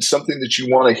 3-wood something that you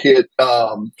want to hit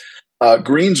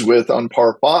greens with on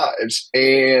par fives?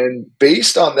 And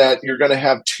based on that, you're going to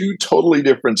have two totally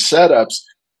different setups.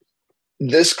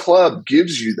 This club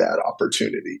gives you that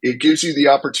opportunity. It gives you the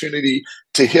opportunity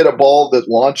to hit a ball that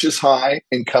launches high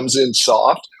and comes in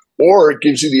soft, or it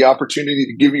gives you the opportunity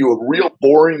to give you a real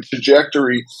boring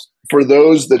trajectory for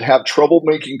those that have trouble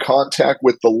making contact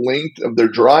with the length of their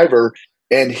driver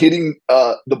and hitting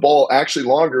the ball actually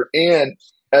longer. And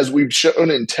as we've shown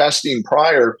in testing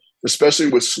prior, especially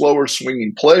with slower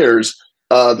swinging players,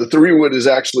 the 3-wood is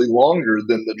actually longer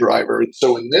than the driver.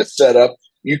 So in this setup,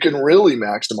 you can really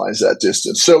maximize that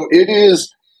distance. So it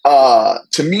is,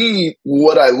 to me,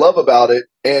 what I love about it,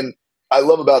 and I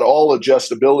love about all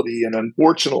adjustability. And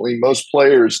unfortunately, most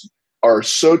players are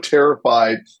so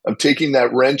terrified of taking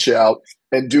that wrench out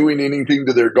and doing anything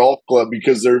to their golf club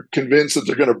because they're convinced that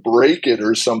they're going to break it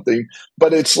or something.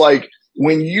 But it's like,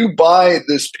 when you buy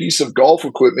this piece of golf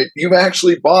equipment, you've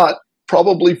actually bought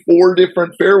probably 4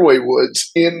 different fairway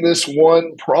woods in this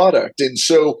one product. And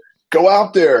so go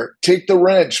out there, take the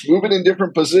wrench, move it in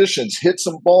different positions, hit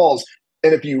some balls.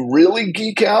 And if you really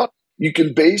geek out, you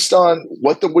can, based on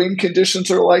what the wind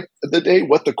conditions are like the day,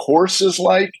 what the course is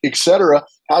like, etc.,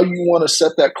 how you want to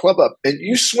set that club up. And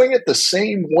you swing it the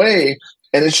same way,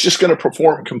 and it's just going to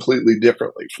perform completely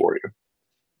differently for you.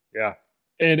 Yeah.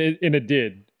 And it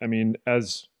did. I mean,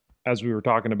 as we were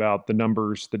talking about, the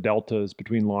numbers, the deltas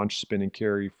between launch, spin, and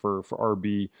carry for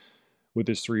RB with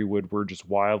this 3-wood were just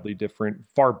wildly different.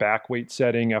 Far back weight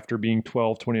setting, after being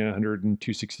 12, 2,900, and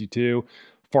 262,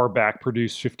 far back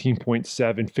produced 15.7,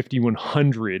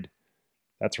 5,100.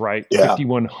 That's right. Yeah.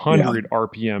 5,100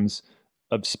 RPMs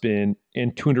of spin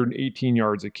and 218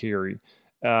 yards of carry.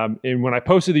 And when I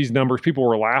posted these numbers, people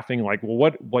were laughing like,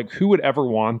 well, who would ever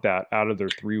want that out of their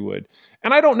 3-wood?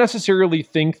 And I don't necessarily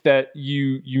think that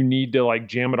you need to like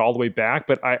jam it all the way back,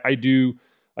 but I do,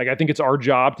 like, I think it's our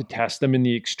job to test them in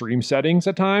the extreme settings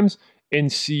at times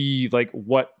and see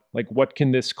what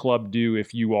can this club do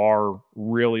if you are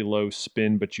really low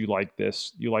spin, but you like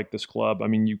this club. I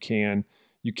mean, you can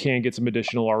get some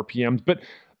additional RPMs, but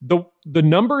the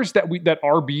numbers that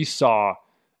RB saw,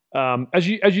 as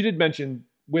you did mention,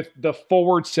 with the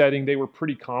forward setting, they were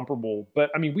pretty comparable,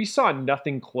 but I mean, we saw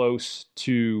nothing close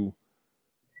to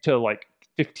like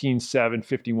 15.7,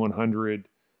 5,100.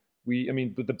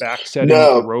 With the back setting,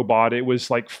 with the robot, it was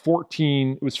like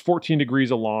 14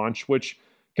 degrees of launch, which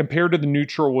compared to the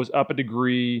neutral was up a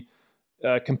degree.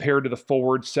 Compared to the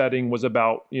forward setting was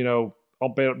about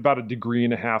a degree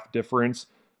and a half difference.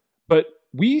 But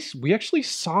we actually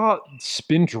saw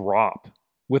spin drop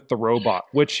with the robot,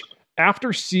 which,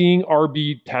 after seeing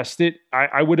RB test it,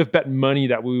 I would have bet money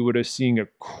that we would have seen a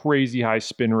crazy high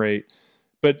spin rate.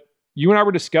 But you and I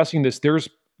were discussing this. There's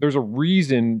a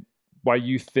reason why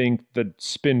you think the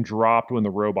spin dropped when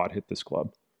the robot hit this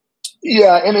club.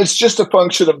 Yeah, and it's just a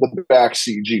function of the back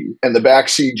CG, and the back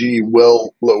CG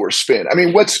will lower spin. I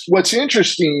mean, what's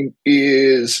interesting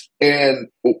is, and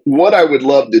what I would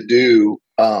love to do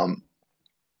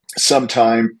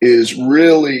sometime is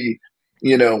really,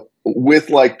 with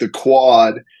like the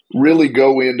quad, really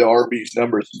go into RB's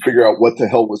numbers and figure out what the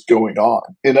hell was going on.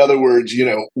 In other words,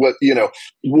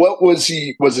 what was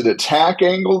it attack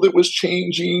angle that was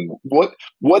changing?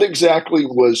 What exactly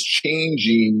was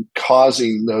changing,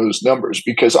 causing those numbers?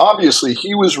 Because obviously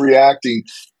he was reacting.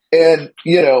 And,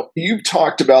 you've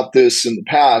talked about this in the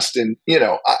past, and,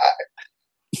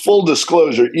 full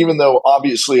disclosure, even though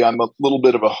obviously I'm a little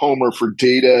bit of a homer for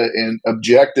data and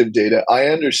objective data, I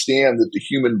understand that the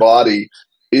human body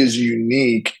is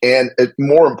unique, and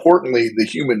more importantly, the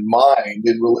human mind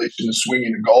in relation to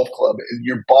swinging a golf club. And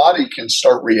your body can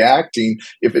start reacting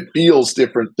if it feels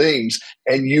different things,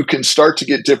 and you can start to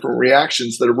get different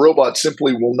reactions that a robot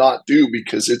simply will not do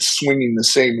because it's swinging the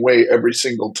same way every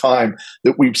single time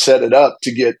that we've set it up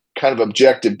to get kind of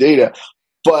objective data.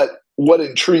 But what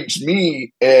intrigues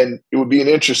me, and it would be an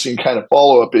interesting kind of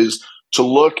follow-up, is to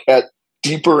look at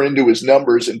deeper into his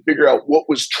numbers and figure out what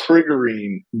was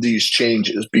triggering these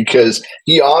changes, because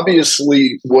he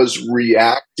obviously was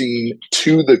reacting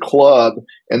to the club,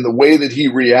 and the way that he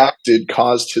reacted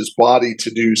caused his body to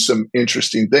do some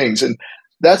interesting things. And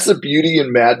that's the beauty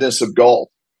and madness of golf.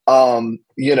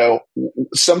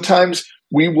 Sometimes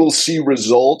we will see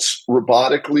results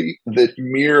robotically that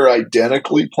mirror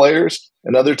identically players,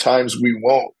 and other times we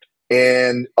won't.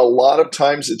 And a lot of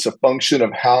times it's a function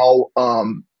of how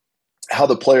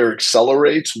the player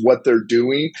accelerates, what they're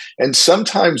doing. And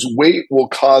sometimes weight will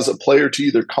cause a player to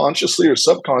either consciously or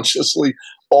subconsciously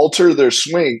alter their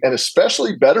swing, and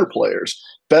especially better players.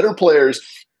 Better players,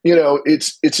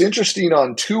 it's interesting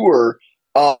on tour.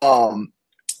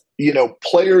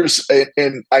 Players,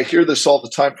 and I hear this all the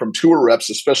time from tour reps,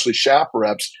 especially shaft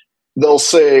reps, they'll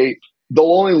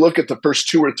only look at the first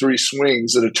 2 or 3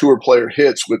 swings that a tour player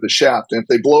hits with the shaft. And if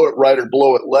they blow it right or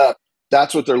blow it left,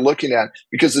 that's what they're looking at,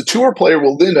 because the tour player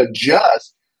will then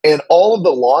adjust, and all of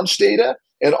the launch data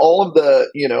and all of the,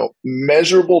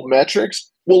 measurable metrics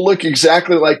will look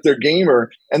exactly like their gamer.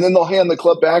 And then they'll hand the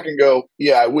club back and go,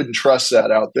 yeah, I wouldn't trust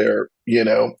that out there,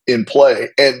 in play.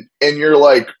 And you're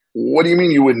like, what do you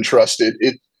mean you wouldn't trust it?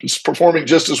 It's performing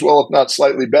just as well, if not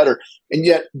slightly better. And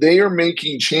yet they are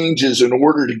making changes in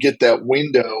order to get that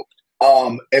window.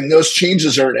 And those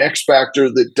changes are an X factor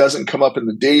that doesn't come up in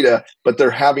the data, but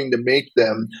they're having to make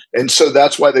them. And so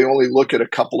that's why they only look at a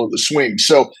couple of the swings.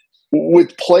 So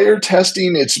with player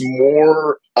testing, it's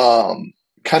more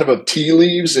kind of tea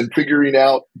leaves and figuring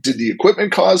out, did the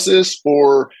equipment cause this,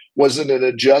 or was it an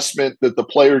adjustment that the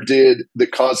player did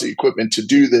that caused the equipment to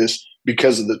do this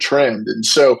because of the trend? And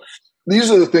so these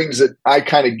are the things that I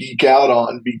kind of geek out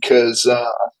on, because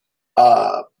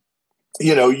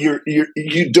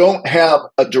you don't have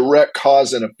a direct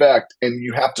cause and effect, and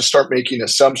you have to start making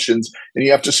assumptions, and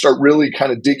you have to start really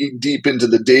kind of digging deep into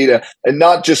the data, and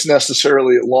not just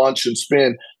necessarily at launch and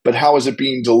spin, but how is it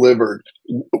being delivered?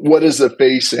 What is the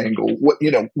face angle?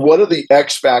 What are the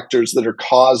X factors that are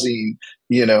causing,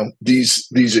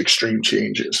 these extreme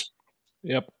changes?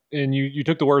 Yep. And you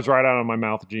took the words right out of my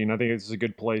mouth, Gene. I think this is a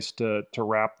good place to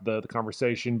wrap the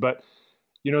conversation. But,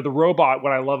 the robot,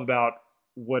 what I love about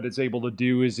what it's able to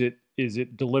do is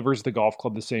it delivers the golf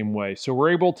club the same way. So we're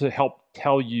able to help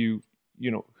tell you,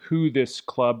 who this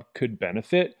club could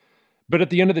benefit. But at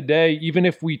the end of the day, even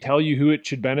if we tell you who it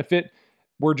should benefit,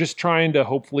 we're just trying to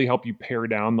hopefully help you pare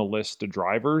down the list of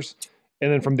drivers.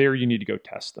 And then from there, you need to go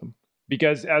test them.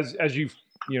 Because as you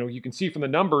can see from the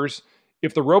numbers,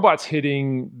 if the robot's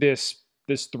hitting this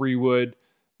 3-wood,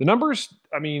 the numbers,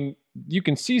 I mean, you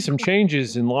can see some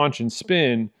changes in launch and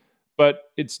spin,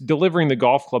 but it's delivering the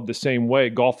golf club the same way.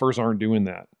 Golfers aren't doing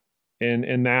that.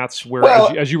 And that's where,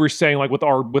 as you were saying, like with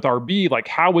RB, like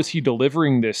how was he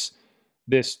delivering this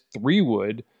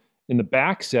 3-wood in the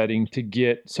back setting to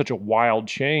get such a wild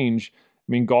change?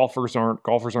 I mean, golfers aren't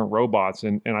robots.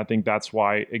 And I think that's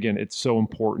why, again, it's so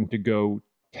important to go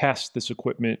test this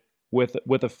equipment with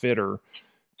a fitter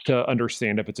to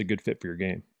understand if it's a good fit for your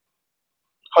game.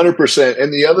 100%.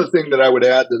 And the other thing that I would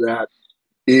add to that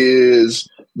is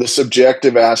the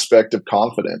subjective aspect of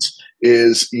confidence.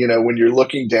 Is, when you're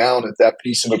looking down at that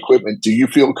piece of equipment, do you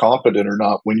feel confident or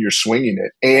not when you're swinging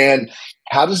it? And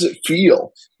how does it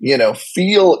feel?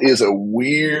 Feel is a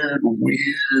weird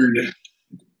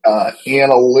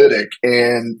analytic,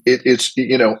 and it's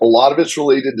a lot of it's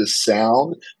related to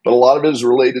sound, but a lot of it is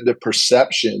related to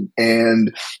perception,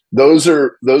 and those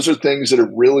are things that are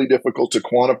really difficult to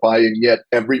quantify, and yet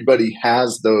everybody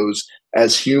has those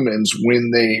as humans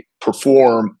when they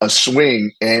perform a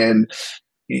swing, and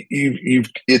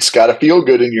it's got to feel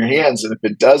good in your hands. And if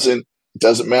it doesn't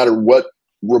matter what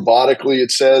robotically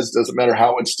it says, doesn't matter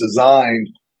how it's designed.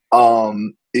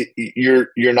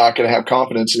 You're not going to have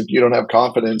confidence. If you don't have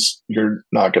confidence, you're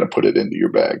not going to put it into your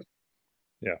bag.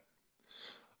 Yeah.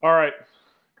 All right.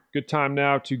 Good time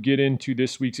now to get into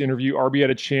this week's interview. RB had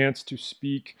a chance to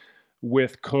speak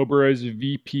with Cobra's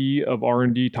VP of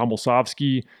R&D, Tom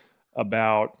Olsovsky,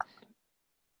 about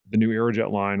the new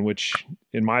Aerojet line, which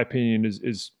in my opinion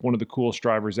is one of the coolest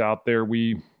drivers out there.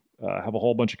 We have a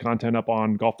whole bunch of content up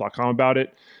on golf.com about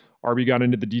it. RB got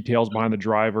into the details behind the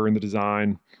driver and the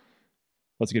design.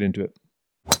 Let's get into it.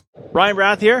 Ryan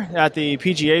Brath here at the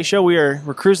PGA show. We're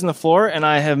cruising the floor, and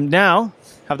I have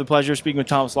the pleasure of speaking with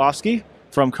Tom Olsovsky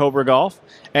from Cobra Golf,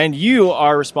 and you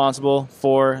are responsible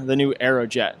for the new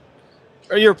Aerojet.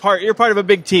 Or you're part of a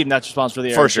big team that's responsible for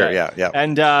the Aerojet. For sure, yeah.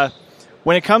 And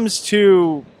when it comes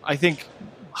to, I think,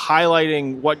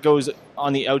 highlighting what goes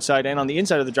on the outside and on the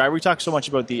inside of the driver, we talk so much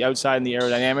about the outside and the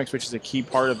aerodynamics, which is a key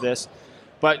part of this.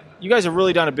 But you guys have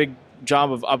really done a big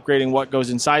job of upgrading what goes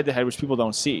inside the head, which people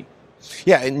don't see.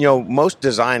 Yeah, and most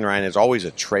design, Ryan, is always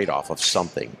a trade-off of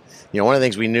something. One of the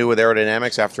things we knew with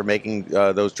aerodynamics after making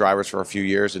those drivers for a few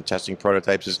years and testing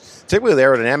prototypes is typically with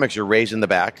aerodynamics, you're raising the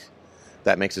back.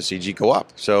 That makes the CG go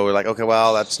up. So we're like, okay,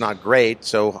 well, that's not great.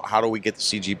 So how do we get the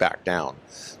CG back down?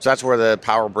 So that's where the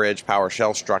power bridge, power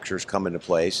shell structures come into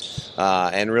place.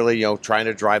 And really, trying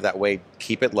to drive that weight,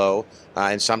 keep it low.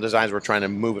 In some designs, we're trying to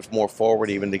move it more forward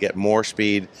even to get more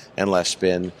speed and less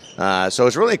spin. So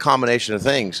it's really a combination of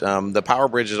things. The power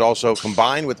bridge is also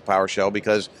combined with the power shell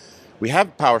because we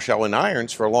have power shell in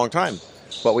irons for a long time.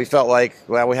 But we felt like,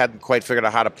 we hadn't quite figured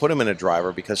out how to put them in a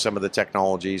driver because some of the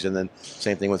technologies, and then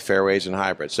same thing with fairways and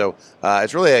hybrids. So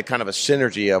it's really a kind of a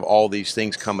synergy of all these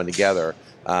things coming together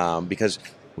because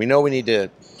we know we need to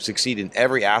succeed in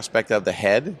every aspect of the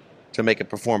head to make it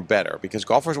perform better because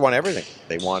golfers want everything.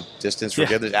 They want distance,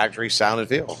 forgiveness, accuracy, sound, and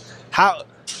feel.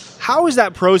 How is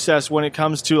that process when it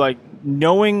comes to like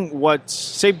knowing what,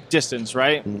 say, distance,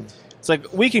 right? Mm-hmm. It's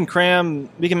like we can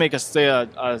make a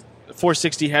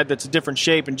 460 head that's a different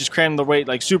shape and just cram the weight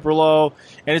like super low,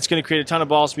 and it's going to create a ton of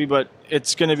ball speed, but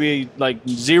it's going to be like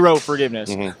zero forgiveness.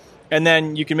 Mm-hmm. And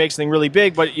then you can make something really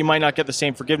big, but you might not get the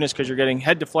same forgiveness because you're getting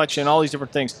head deflection, all these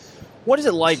different things. What is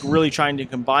it like really trying to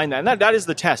combine that? And that is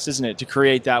the test, isn't it, to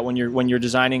create that when you're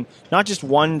designing not just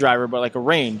one driver, but like a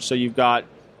range. So you've got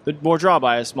the more draw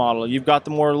bias model, you've got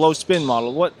the more low spin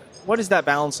model. What is that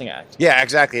balancing act? Yeah,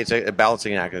 exactly. It's a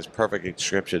balancing act. It's a perfect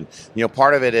description.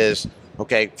 Part of it is,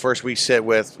 okay, first we sit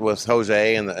with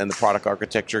Jose and the product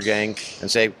architecture gang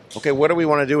and say, okay, what do we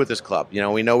want to do with this club?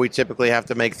 We know we typically have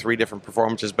to make 3 different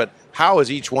performances, but how is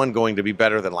each one going to be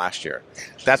better than last year?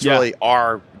 That's really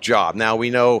our job. Now, we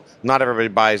know not everybody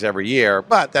buys every year,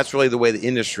 but that's really the way the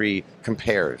industry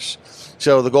compares.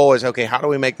 So the goal is, okay, how do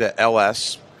we make the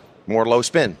LS more low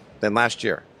spin than last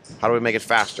year? How do we make it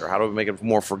faster? How do we make it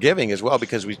more forgiving as well?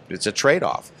 Because it's a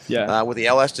trade-off. Yeah. With the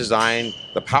LS design,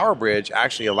 the power bridge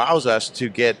actually allows us to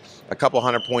get a couple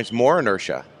 100 points more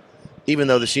inertia, even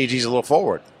though the CG is a little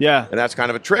forward. Yeah. And that's kind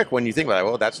of a trick when you think about it.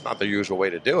 Well, that's not the usual way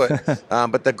to do it.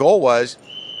 But the goal was,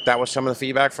 that was some of the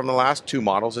feedback from the last 2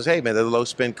 models is, hey, man, the low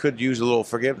spin could use a little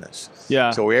forgiveness.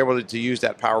 Yeah. So we're able to use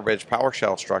that power bridge, power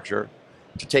shell structure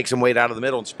to take some weight out of the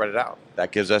middle and spread it out.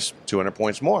 That gives us 200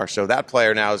 points more. So that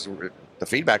player now is... The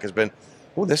feedback has been,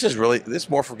 this is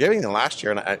more forgiving than last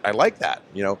year, and I like that.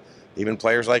 Even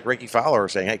players like Ricky Fowler are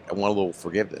saying, hey, I want a little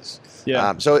forgiveness.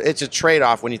 Yeah. So it's a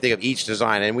trade-off when you think of each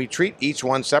design, and we treat each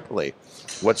one separately.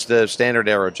 What's the standard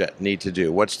Aerojet need to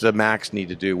do? What's the Max need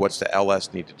to do? What's the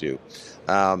LS need to do?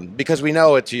 Because we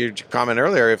know, to your comment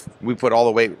earlier, if we put all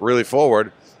the weight really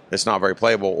forward, it's not very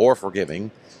playable or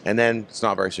forgiving. And then it's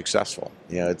not very successful.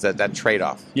 It's that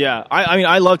trade-off. Yeah. I mean,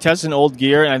 I love testing old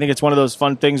gear, and I think it's one of those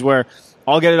fun things where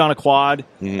I'll get it on a quad,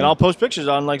 and I'll post pictures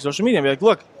on like social media and be like,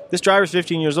 look, this driver's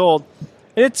 15 years old,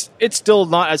 and it's still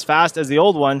not as fast as the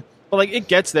old one, but like it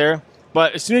gets there.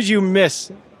 But as soon as you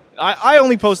miss, I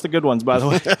only post the good ones, by the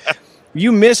way.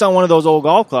 You miss on one of those old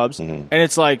golf clubs, and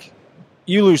it's like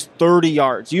you lose 30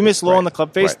 yards. You miss low on the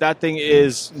club face, that thing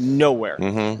is nowhere,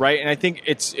 right? And I think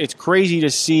it's crazy to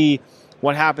see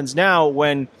what happens now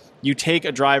when you take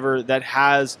a driver that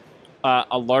has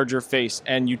a larger face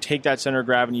and you take that center of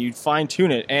gravity, you fine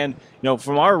tune it. And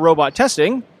from our robot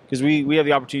testing, because we have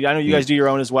the opportunity, I know you guys do your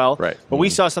own as well, right? But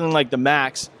we saw something like the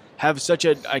Max have such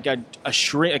a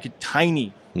shrink, like a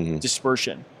tiny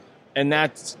dispersion. And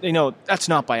that's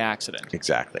not by accident.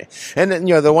 Exactly. And then,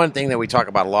 the one thing that we talk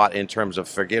about a lot in terms of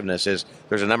forgiveness is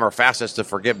there's a number of facets to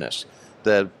forgiveness.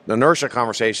 the inertia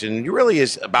conversation really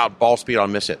is about ball speed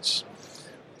on miss hits.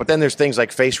 But then there's things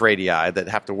like face radii that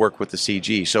have to work with the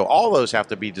CG. So all those have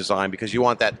to be designed because you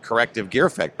want that corrective gear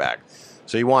effect back.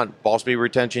 So you want ball speed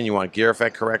retention, you want gear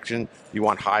effect correction, you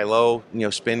want high-low,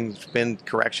 spin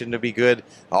correction to be good.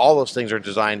 All those things are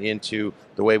designed into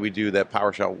the way we do that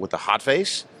power shell with the hot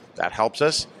face. That helps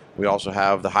us. We also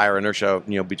have the higher inertia,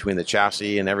 between the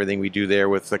chassis and everything we do there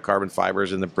with the carbon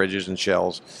fibers and the bridges and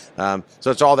shells.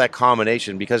 So it's all that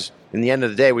combination because in the end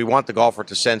of the day, we want the golfer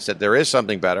to sense that there is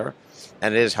something better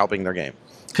and it is helping their game.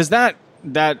 Because that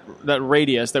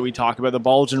radius that we talk about, the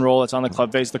bulge and roll that's on the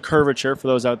club face, the curvature, for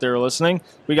those out there who are listening,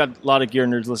 we got a lot of gear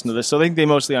nerds listening to this, so I think they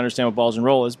mostly understand what bulge and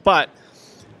roll is. But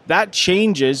that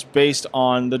changes based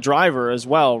on the driver as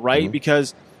well, right? Mm-hmm.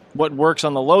 Because what works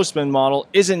on the low spin model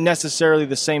isn't necessarily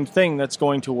the same thing that's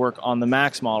going to work on the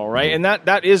max model, right? Mm-hmm. And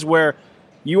that is where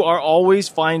you are always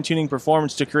fine-tuning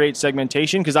performance to create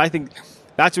segmentation, because I think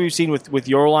that's what we've seen with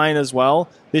your line as well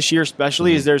this year,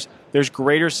 especially, is there's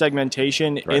greater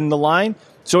segmentation in the line,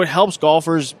 so it helps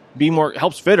golfers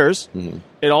helps fitters. Mm-hmm.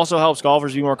 It also helps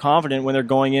golfers be more confident when they're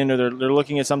going in or they're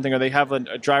looking at something, or they have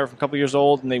a driver from a couple years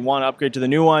old and they want to upgrade to the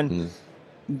new one. Mm-hmm.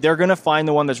 They're going to find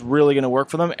the one that's really going to work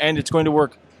for them, and it's going to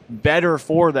work better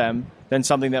for them than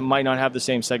something that might not have the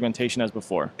same segmentation as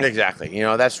before. Exactly.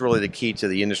 That's really the key to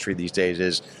the industry these days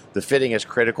is the fitting is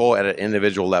critical at an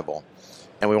individual level.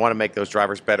 And we want to make those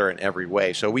drivers better in every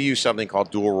way. So we use something called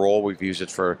dual roll. We've used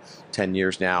it for 10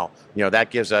 years now.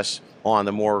 That gives us on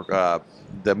the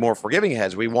more forgiving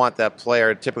heads, we want that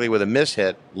player typically with a miss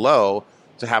hit low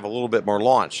to have a little bit more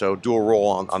launch. So dual roll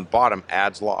on bottom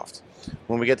adds loft.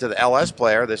 When we get to the LS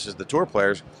player, this is the tour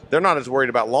players, they're not as worried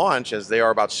about launch as they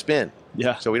are about spin.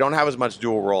 Yeah. So we don't have as much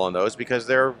dual roll on those because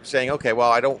they're saying, okay,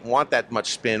 well, I don't want that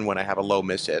much spin when I have a low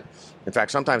miss hit. In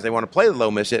fact, sometimes they want to play the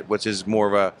low miss hit, which is more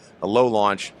of a low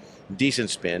launch, decent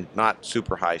spin, not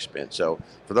super high spin. So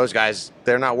for those guys,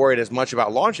 they're not worried as much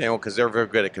about launch angle because they're very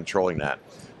good at controlling that.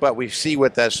 But we see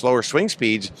with that slower swing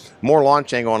speeds, more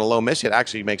launch angle on a low miss hit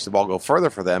actually makes the ball go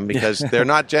further for them because they're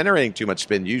not generating too much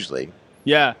spin usually.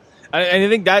 Yeah. And I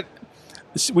think that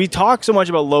we talk so much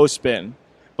about low spin,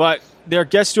 but there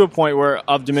gets to a point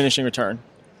of diminishing return.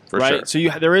 For sure. So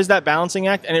there is that balancing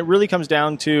act, and it really comes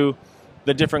down to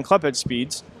the different clubhead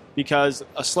speeds, because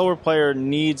a slower player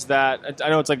needs that. I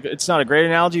know it's not a great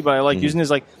analogy, but I like using it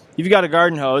as like, if you've got a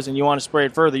garden hose and you want to spray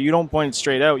it further, you don't point it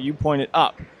straight out, you point it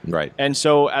up. Right. And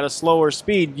so at a slower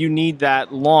speed, you need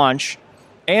that launch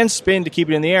and spin to keep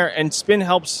it in the air, and spin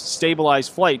helps stabilize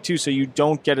flight too, so you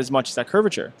don't get as much as that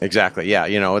curvature. Exactly. Yeah.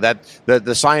 That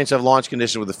the science of launch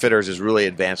condition with the fitters is really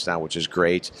advanced now, which is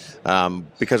great.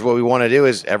 Because what we want to do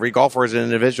is every golfer is an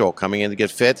individual coming in to get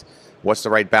fit. What's the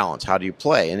right balance? How do you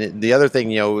play? And the other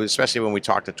thing, especially when we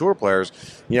talk to tour players,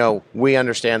 we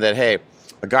understand that, hey,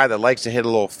 a guy that likes to hit a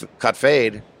little cut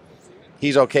fade,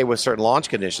 he's okay with certain launch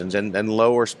conditions, and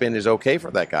lower spin is okay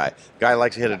for that guy. Guy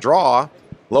likes to hit a draw,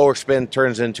 lower spin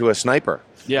turns into a sniper.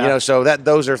 Yeah. So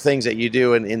those are things that you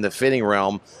do in the fitting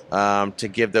realm to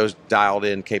give those dialed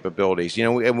in capabilities.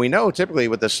 And we know typically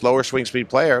with the slower swing speed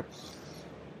player,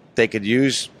 they could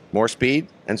use more speed,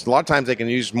 and a lot of times they can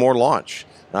use more launch.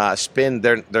 Spin,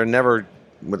 they're never,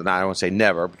 I don't want to say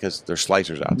never because there's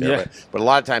slicers out there, but a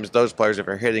lot of times those players, if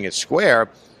they're hitting it square,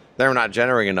 they're not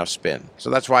generating enough spin. So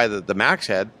that's why the max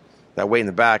head, that weight in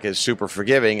the back, is super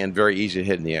forgiving and very easy to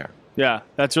hit in the air. Yeah,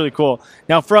 that's really cool.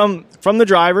 Now from the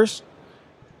drivers,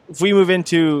 if we move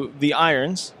into the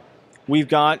irons, we've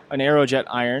got an Aerojet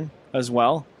iron as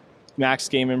well. Max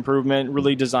game improvement,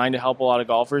 really designed to help a lot of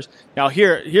golfers. Now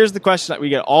here's the question that we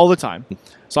get all the time.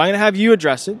 So I'm going to have you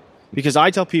address it, because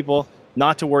I tell people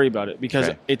not to worry about it because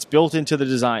it's built into the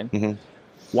design. Mm-hmm.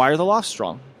 Why are the lofts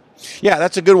strong? Yeah,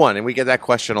 that's a good one, and we get that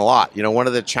question a lot. One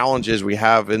of the challenges we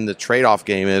have in the trade-off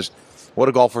game is, what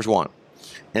do golfers want?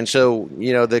 And so,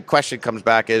 the question comes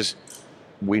back is,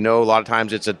 we know a lot of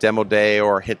times it's a demo day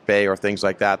or a hit bay or things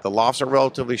like that. The lofts are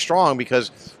relatively strong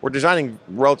because we're designing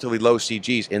relatively low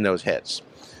CGs in those hits.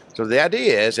 So the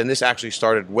idea is, and this actually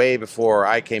started way before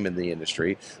I came in the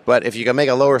industry, but if you can make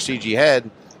a lower CG head,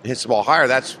 hits the ball higher,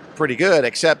 that's pretty good,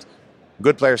 except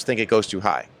good players think it goes too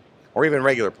high, or even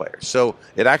regular players. So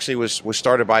it actually was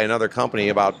started by another company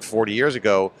about 40 years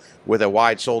ago with a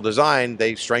wide sole design.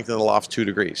 They strengthened the loft 2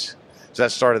 degrees. So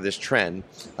that started this trend.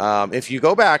 If you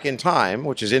go back in time,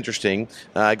 which is interesting,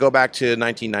 go back to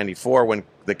 1994 when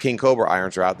the King Cobra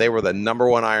irons were out. They were the number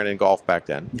one iron in golf back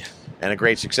then, and a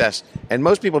great success. And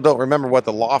most people don't remember what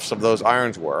the lofts of those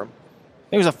irons were.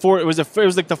 It was it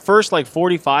was like the first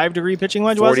 45-degree pitching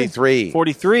wedge. 43.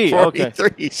 43. Okay.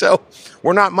 43. So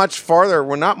we're not much farther.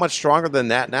 We're not much stronger than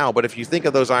that now. But if you think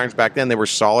of those irons back then, they were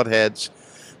solid heads.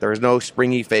 There was no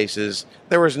springy faces.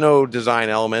 There was no design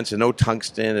elements and no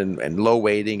tungsten and low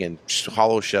weighting and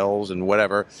hollow shells and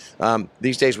whatever.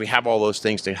 These days we have all those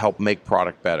things to help make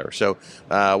product better. So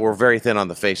we're very thin on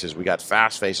the faces. We got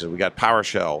fast faces. We got power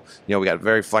shell. We got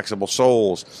very flexible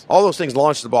soles. All those things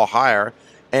launch the ball higher.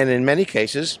 And in many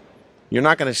cases, you're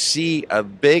not going to see a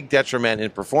big detriment in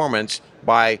performance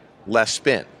by less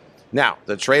spin. Now,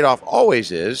 the trade-off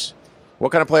always is,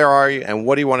 what kind of player are you, and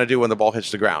what do you want to do when the ball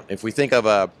hits the ground? If we think of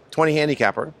a 20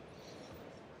 handicapper,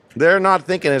 they're not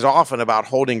thinking as often about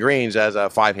holding greens as a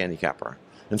 5 handicapper.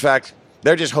 In fact,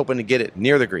 they're just hoping to get it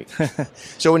near the green.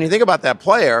 So when you think about that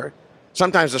player,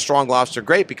 sometimes the strong lofts are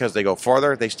great because they go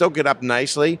farther. They still get up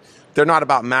nicely. They're not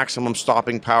about maximum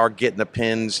stopping power, getting the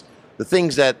pins, the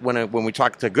things that when we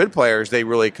talk to good players, they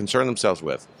really concern themselves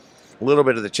with. A little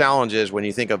bit of the challenge is when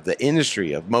you think of the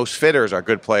industry of most fitters are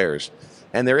good players.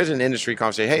 And there is an industry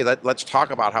conversation, hey, let's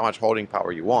talk about how much holding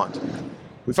power you want.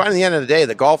 We find at the end of the day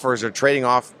that golfers are trading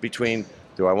off between,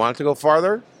 do I want it to go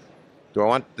farther? Do I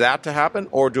want that to happen?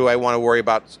 Or do I want to worry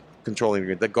about controlling the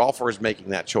green? The golfer is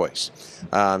making that choice.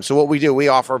 So what we do, we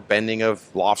offer bending of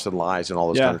lofts and lies and all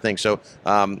those kind of things. So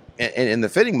in the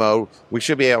fitting mode, we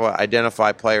should be able to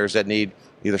identify players that need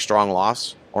either strong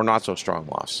lofts or not so strong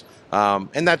lofts.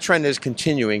 And that trend is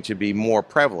continuing to be more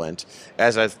prevalent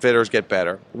as fitters get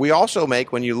better. We also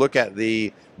make, when you look at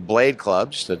the blade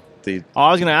clubs,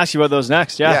 I was going to ask you about those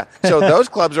next. Yeah. So those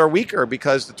clubs are weaker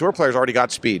because the tour players already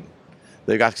got speed.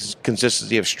 They've got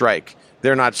consistency of strike.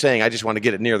 They're not saying, I just want to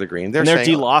get it near the green. They're saying,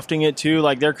 de-lofting it too.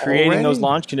 They're creating those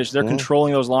launch conditions. They're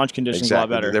controlling those launch conditions a lot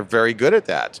better. They're very good at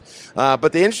that.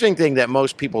 But the interesting thing that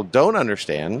most people don't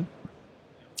understand,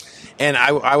 and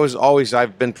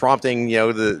I've been prompting,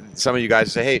 some of you guys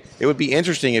to say, hey, it would be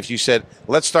interesting if you said,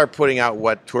 let's start putting out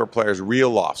what tour players'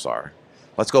 real lofts are.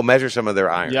 Let's go measure some of their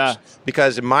irons. Yeah.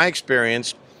 Because in my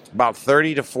experience, about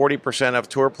 30 to 40% of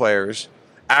tour players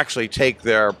actually take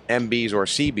their MBs or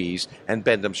CBs and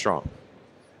bend them strong.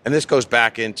 And this goes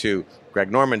back into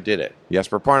Greg Norman did it.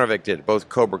 Jesper Parnevik did it. Both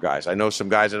Cobra guys. I know some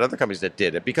guys at other companies that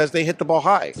did it because they hit the ball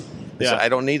high. They said, I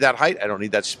don't need that height. I don't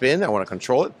need that spin. I want to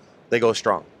control it. They go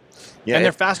strong. Yeah, and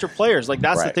they're faster players.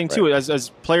 That's the thing too.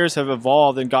 As players have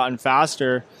evolved and gotten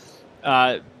faster,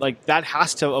 that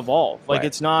has to evolve.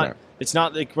 It's not. It's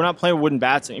not like we're not playing with wooden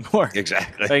bats anymore.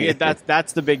 Exactly.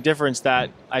 That's the big difference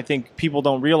that I think people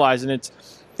don't realize, and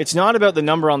it's not about the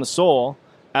number on the sole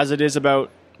as it is about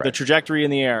the trajectory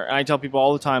in the air. And I tell people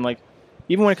all the time,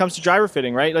 even when it comes to driver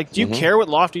fitting, right? Do you care what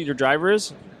loft your driver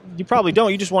is? You probably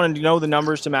don't. You just want to know the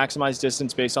numbers to maximize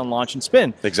distance based on launch and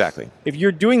spin. Exactly. If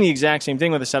you're doing the exact same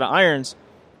thing with a set of irons,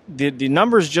 the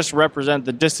numbers just represent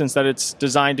the distance that it's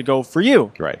designed to go for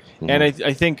you. Right. Mm-hmm. And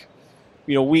I think,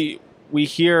 we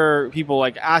hear people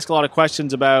ask a lot of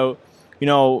questions about,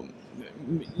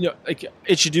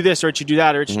 it should do this or it should do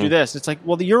that or it should do this. It's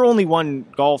you're only one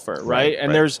golfer, right?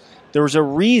 And there's a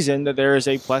reason that there is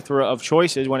a plethora of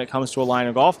choices when it comes to a line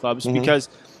of golf clubs, because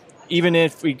even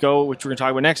if we go, which we're going to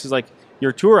talk about next, is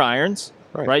your tour irons,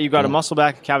 right? You've got a muscle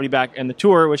back, a cavity back, and the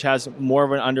tour, which has more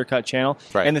of an undercut channel.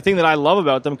 Right. And the thing that I love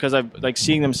about them, because I've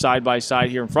seeing them side by side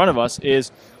here in front of us,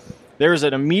 is there's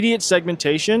an immediate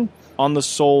segmentation on the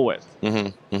sole width.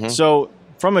 So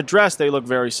from a dress, they look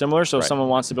very similar. So if someone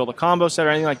wants to build a combo set or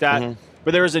anything like that,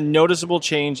 but there is a noticeable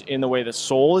change in the way the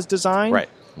sole is designed. Right.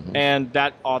 And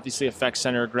that obviously affects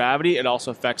center of gravity. It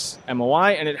also affects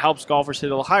MOI, and it helps golfers hit a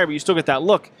little higher, but you still get that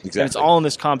look. Exactly. And it's all in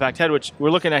this compact head, which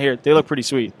we're looking at here. They look pretty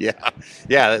sweet. Yeah.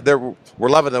 We're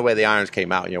loving the way the irons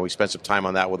came out. We spent some time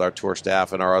on that with our tour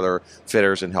staff and our other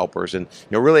fitters and helpers, and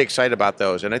really excited about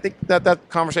those. And I think that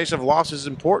conversation of loss is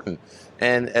important.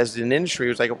 And as an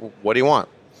industry, it was what do you want?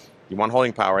 You want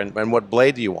holding power, and what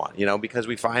blade do you want? Because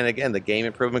we find, again, the game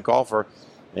improvement golfer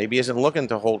maybe isn't looking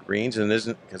to hold greens, and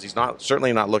isn't, because he's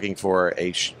certainly not looking for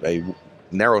a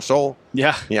narrow sole.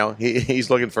 Yeah. He's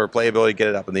looking for playability, get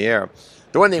it up in the air.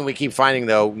 The one thing we keep finding,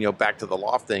 though, back to the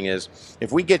loft thing, is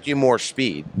if we get you more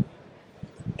speed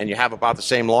and you have about the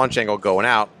same launch angle going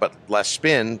out but less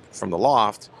spin from the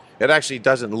loft, it actually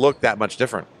doesn't look that much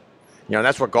different.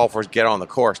 That's what golfers get on the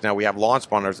course. Now, we have launch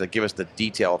monitors that give us the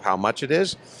detail of how much it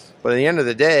is, but at the end of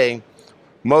the day,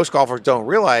 most golfers don't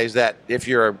realize that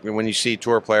when you see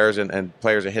tour players and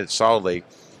players that hit it solidly,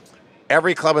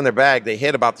 every club in their bag, they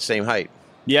hit about the same height.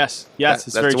 Yes, it's very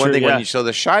true. That's the one thing when you show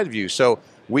the side view. So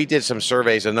we did some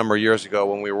surveys a number of years ago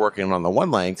when we were working on the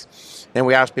one length, and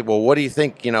we asked people, what do you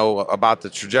think, about the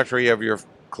trajectory of your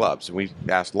clubs? And we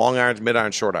asked long irons, mid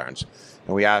irons, short irons.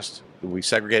 And we asked we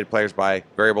segregated players by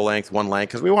variable length, one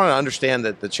length, because we wanted to understand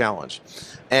the challenge.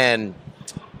 And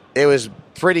it was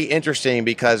pretty interesting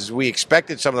because we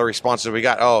expected some of the responses we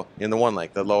got. Oh, in the one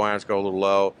length, the low irons go a little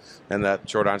low and the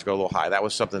short irons go a little high. That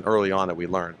was something early on that we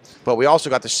learned. But we also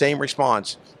got the same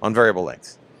response on variable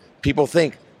length. People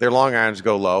think their long irons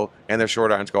go low and their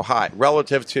short irons go high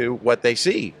relative to what they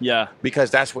see. Yeah.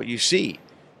 Because that's what you see.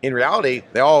 In reality,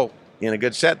 they all, in a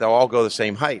good set, they'll all go the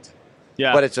same height.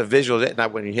 Yeah. But it's a visual. Now,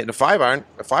 when you're hitting a 5-iron,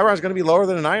 a 5-iron is going to be lower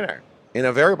than a 9-iron in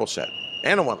a variable set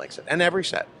and a one-length set and every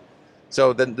set.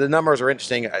 So the numbers are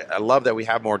interesting. I love that we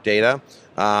have more data.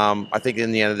 I think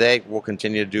in the end of the day, we'll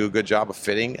continue to do a good job of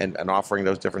fitting and offering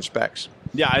those different specs.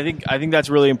 Yeah, I think that's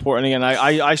really important. Again,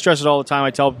 I stress it all the time.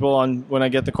 I tell people when I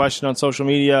get the question on social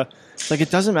media, like, it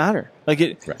doesn't matter.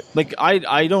 Like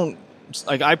I don't.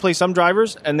 Like, I play some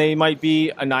drivers and they might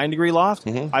be a 9-degree loft.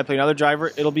 Mm-hmm. I play another driver,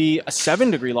 it'll be a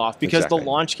 7-degree loft because the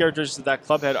launch characteristics of that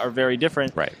club head are very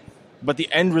different. Right. But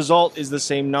the end result is the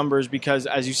same numbers because,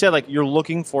 as you said, like, you're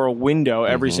looking for a window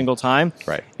every single time.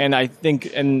 Right. And I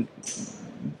think, and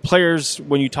players,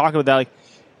 when you talk about that, like,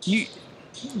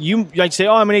 you like say,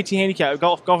 oh, I'm an 18 handicap.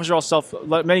 Golfers are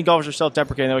all many golfers are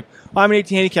self-deprecating. They're like, oh, I'm an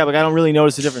 18 handicap. Like, I don't really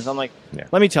notice the difference. I'm like,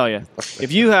 let me tell you,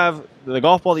 if you have the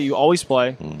golf ball that you always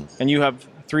play and you have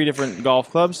 3 different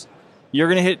golf clubs, you're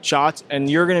going to hit shots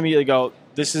and you're going to immediately go,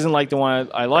 this isn't like the one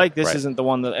I like. This isn't the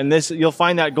one that, and this, you'll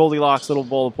find that Goldilocks little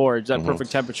bowl of porridge, that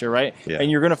perfect temperature, right? Yeah. And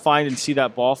you're going to find and see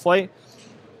that ball flight.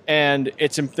 And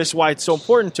this is why it's so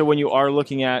important to, when you are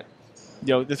looking at,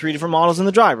 the 3 different models in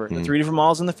the driver, the 3 different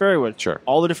models in the fairway wood,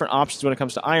 all the different options when it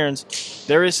comes to irons,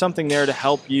 there is something there to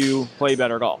help you play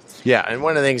better golf. Yeah, and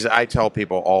one of the things that I tell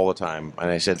people all the time, and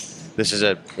I said this is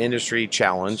an industry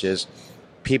challenge, is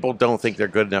people don't think they're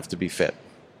good enough to be fit.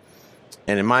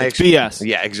 And in my experience, BS.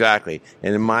 Yeah, exactly.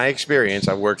 And in my experience,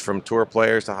 I've worked from tour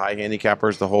players to high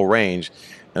handicappers, the whole range.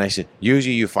 And I said,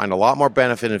 usually you find a lot more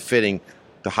benefit in fitting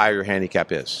the higher your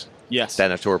handicap is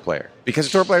than a tour player. Because a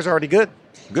tour player is already good.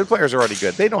 Good players are already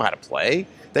good. They know how to play.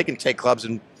 They can take clubs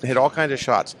and hit all kinds of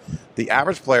shots. The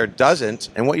average player doesn't.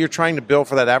 And what you're trying to build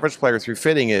for that average player through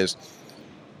fitting is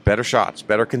better shots,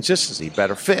 better consistency,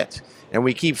 better fit. And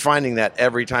we keep finding that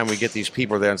every time we get these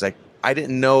people there. And it's like, I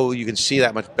didn't know you can see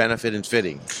that much benefit in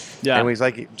fitting. Yeah. And he's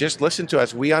like, just listen to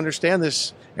us. We understand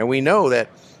this. And we know that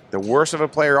the worse of a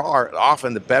player are,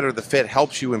 often the better the fit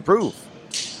helps you improve.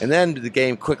 And then the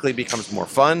game quickly becomes more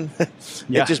fun.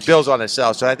 It just builds on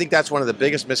itself. So I think that's one of the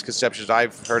biggest misconceptions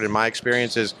I've heard in my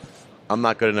experience is I'm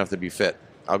not good enough to be fit.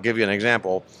 I'll give you an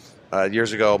example.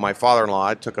 Years ago, my father-in-law,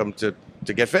 I took him to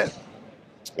get fit.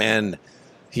 And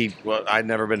I'd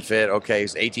never been fit. Okay,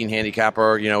 he's 18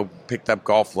 handicapper, picked up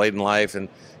golf late in life. And,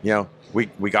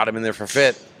 we got him in there for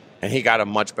fit. And he got a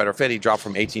much better fit. He dropped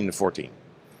from 18 to 14.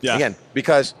 Yeah. Again,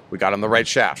 because we got him the right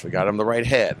shaft, we got him the right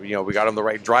head, we got him the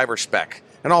right driver spec.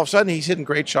 And all of a sudden, he's hitting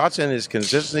great shots and his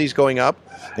consistency is going up.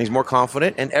 And he's more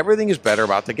confident, and everything is better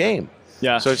about the game.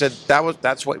 Yeah. So I said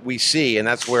that's what we see, and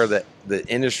that's where the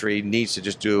industry needs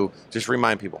to just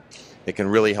remind people. It can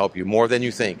really help you more than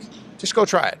you think. Just go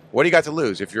try it. What do you got to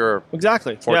lose if you're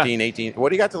 14, 18? What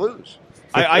do you got to lose?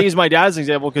 I use my dad's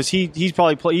example because he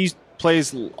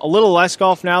plays a little less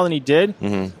golf now than he did.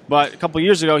 Mm-hmm. But a couple of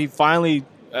years ago, he finally.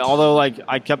 Although,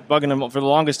 I kept bugging him for the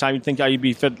longest time, you'd think I'd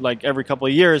be fit every couple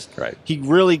of years. Right. He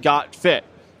really got fit.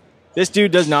 This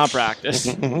dude does not practice.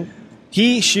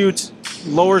 He shoots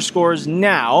lower scores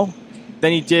now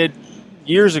than he did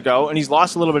years ago, and he's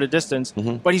lost a little bit of distance,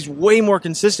 but he's way more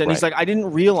consistent. Right. He's like, I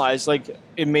didn't realize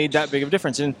it made that big of a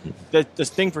difference. And the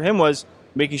thing for him was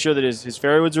making sure that his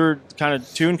fairway woods were kind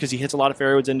of tuned because he hits a lot of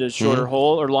fairway woods into shorter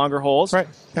hole or longer holes,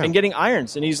 and getting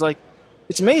irons. And he's like,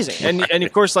 it's amazing. And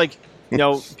of course,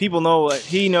 people know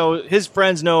his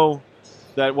friends know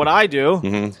that what I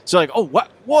do. So oh,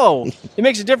 what? Whoa, it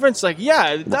makes a difference. Yeah,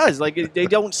 it does. They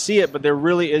don't see it, but there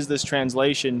really is this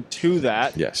translation to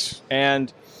that. Yes.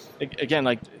 And again,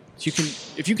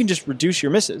 if you can just reduce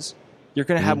your misses, you're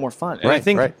going to have more fun. And right, I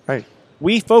think right.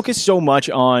 we focus so much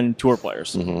on tour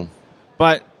players,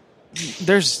 but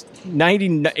there's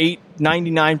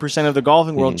 99% of the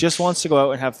golfing world just wants to go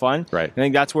out and have fun. Right. I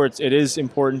think that's where it is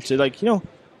important to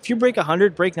if you break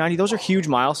 100, break 90, those are huge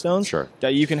milestones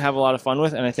that you can have a lot of fun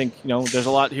with. And I think, there's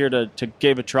a lot here to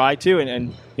give a try to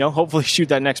and hopefully shoot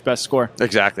that next best score.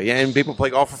 Exactly. And people play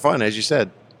golf for fun, as you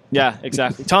said. Yeah,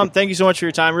 exactly. Tom, thank you so much for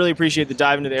your time. Really appreciate the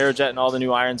dive into the Aerojet and all the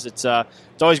new irons. It's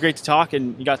always great to talk,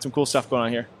 and you got some cool stuff going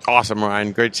on here. Awesome,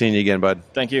 Ryan. Great seeing you again, bud.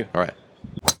 Thank you. All right.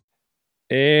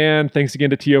 And thanks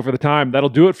again to Tio for the time. That'll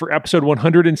do it for episode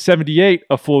 178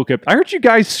 of Full Equipped. I heard you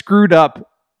guys screwed up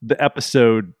the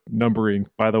episode numbering,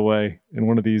 by the way, in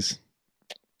one of these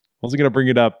wasn't going to bring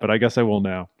it up, but I guess I will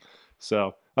now.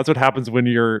 So that's what happens when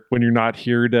you're not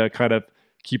here to kind of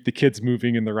keep the kids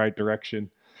moving in the right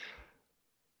direction.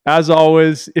 As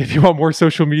always, if you want more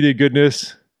social media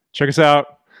goodness, check us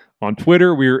out on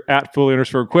Twitter. We're at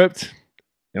fully_equipped.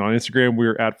 And on Instagram,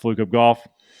 we're at FlukeUpGolf.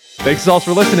 Thanks as always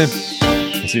for listening.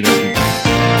 We'll see you next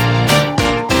week.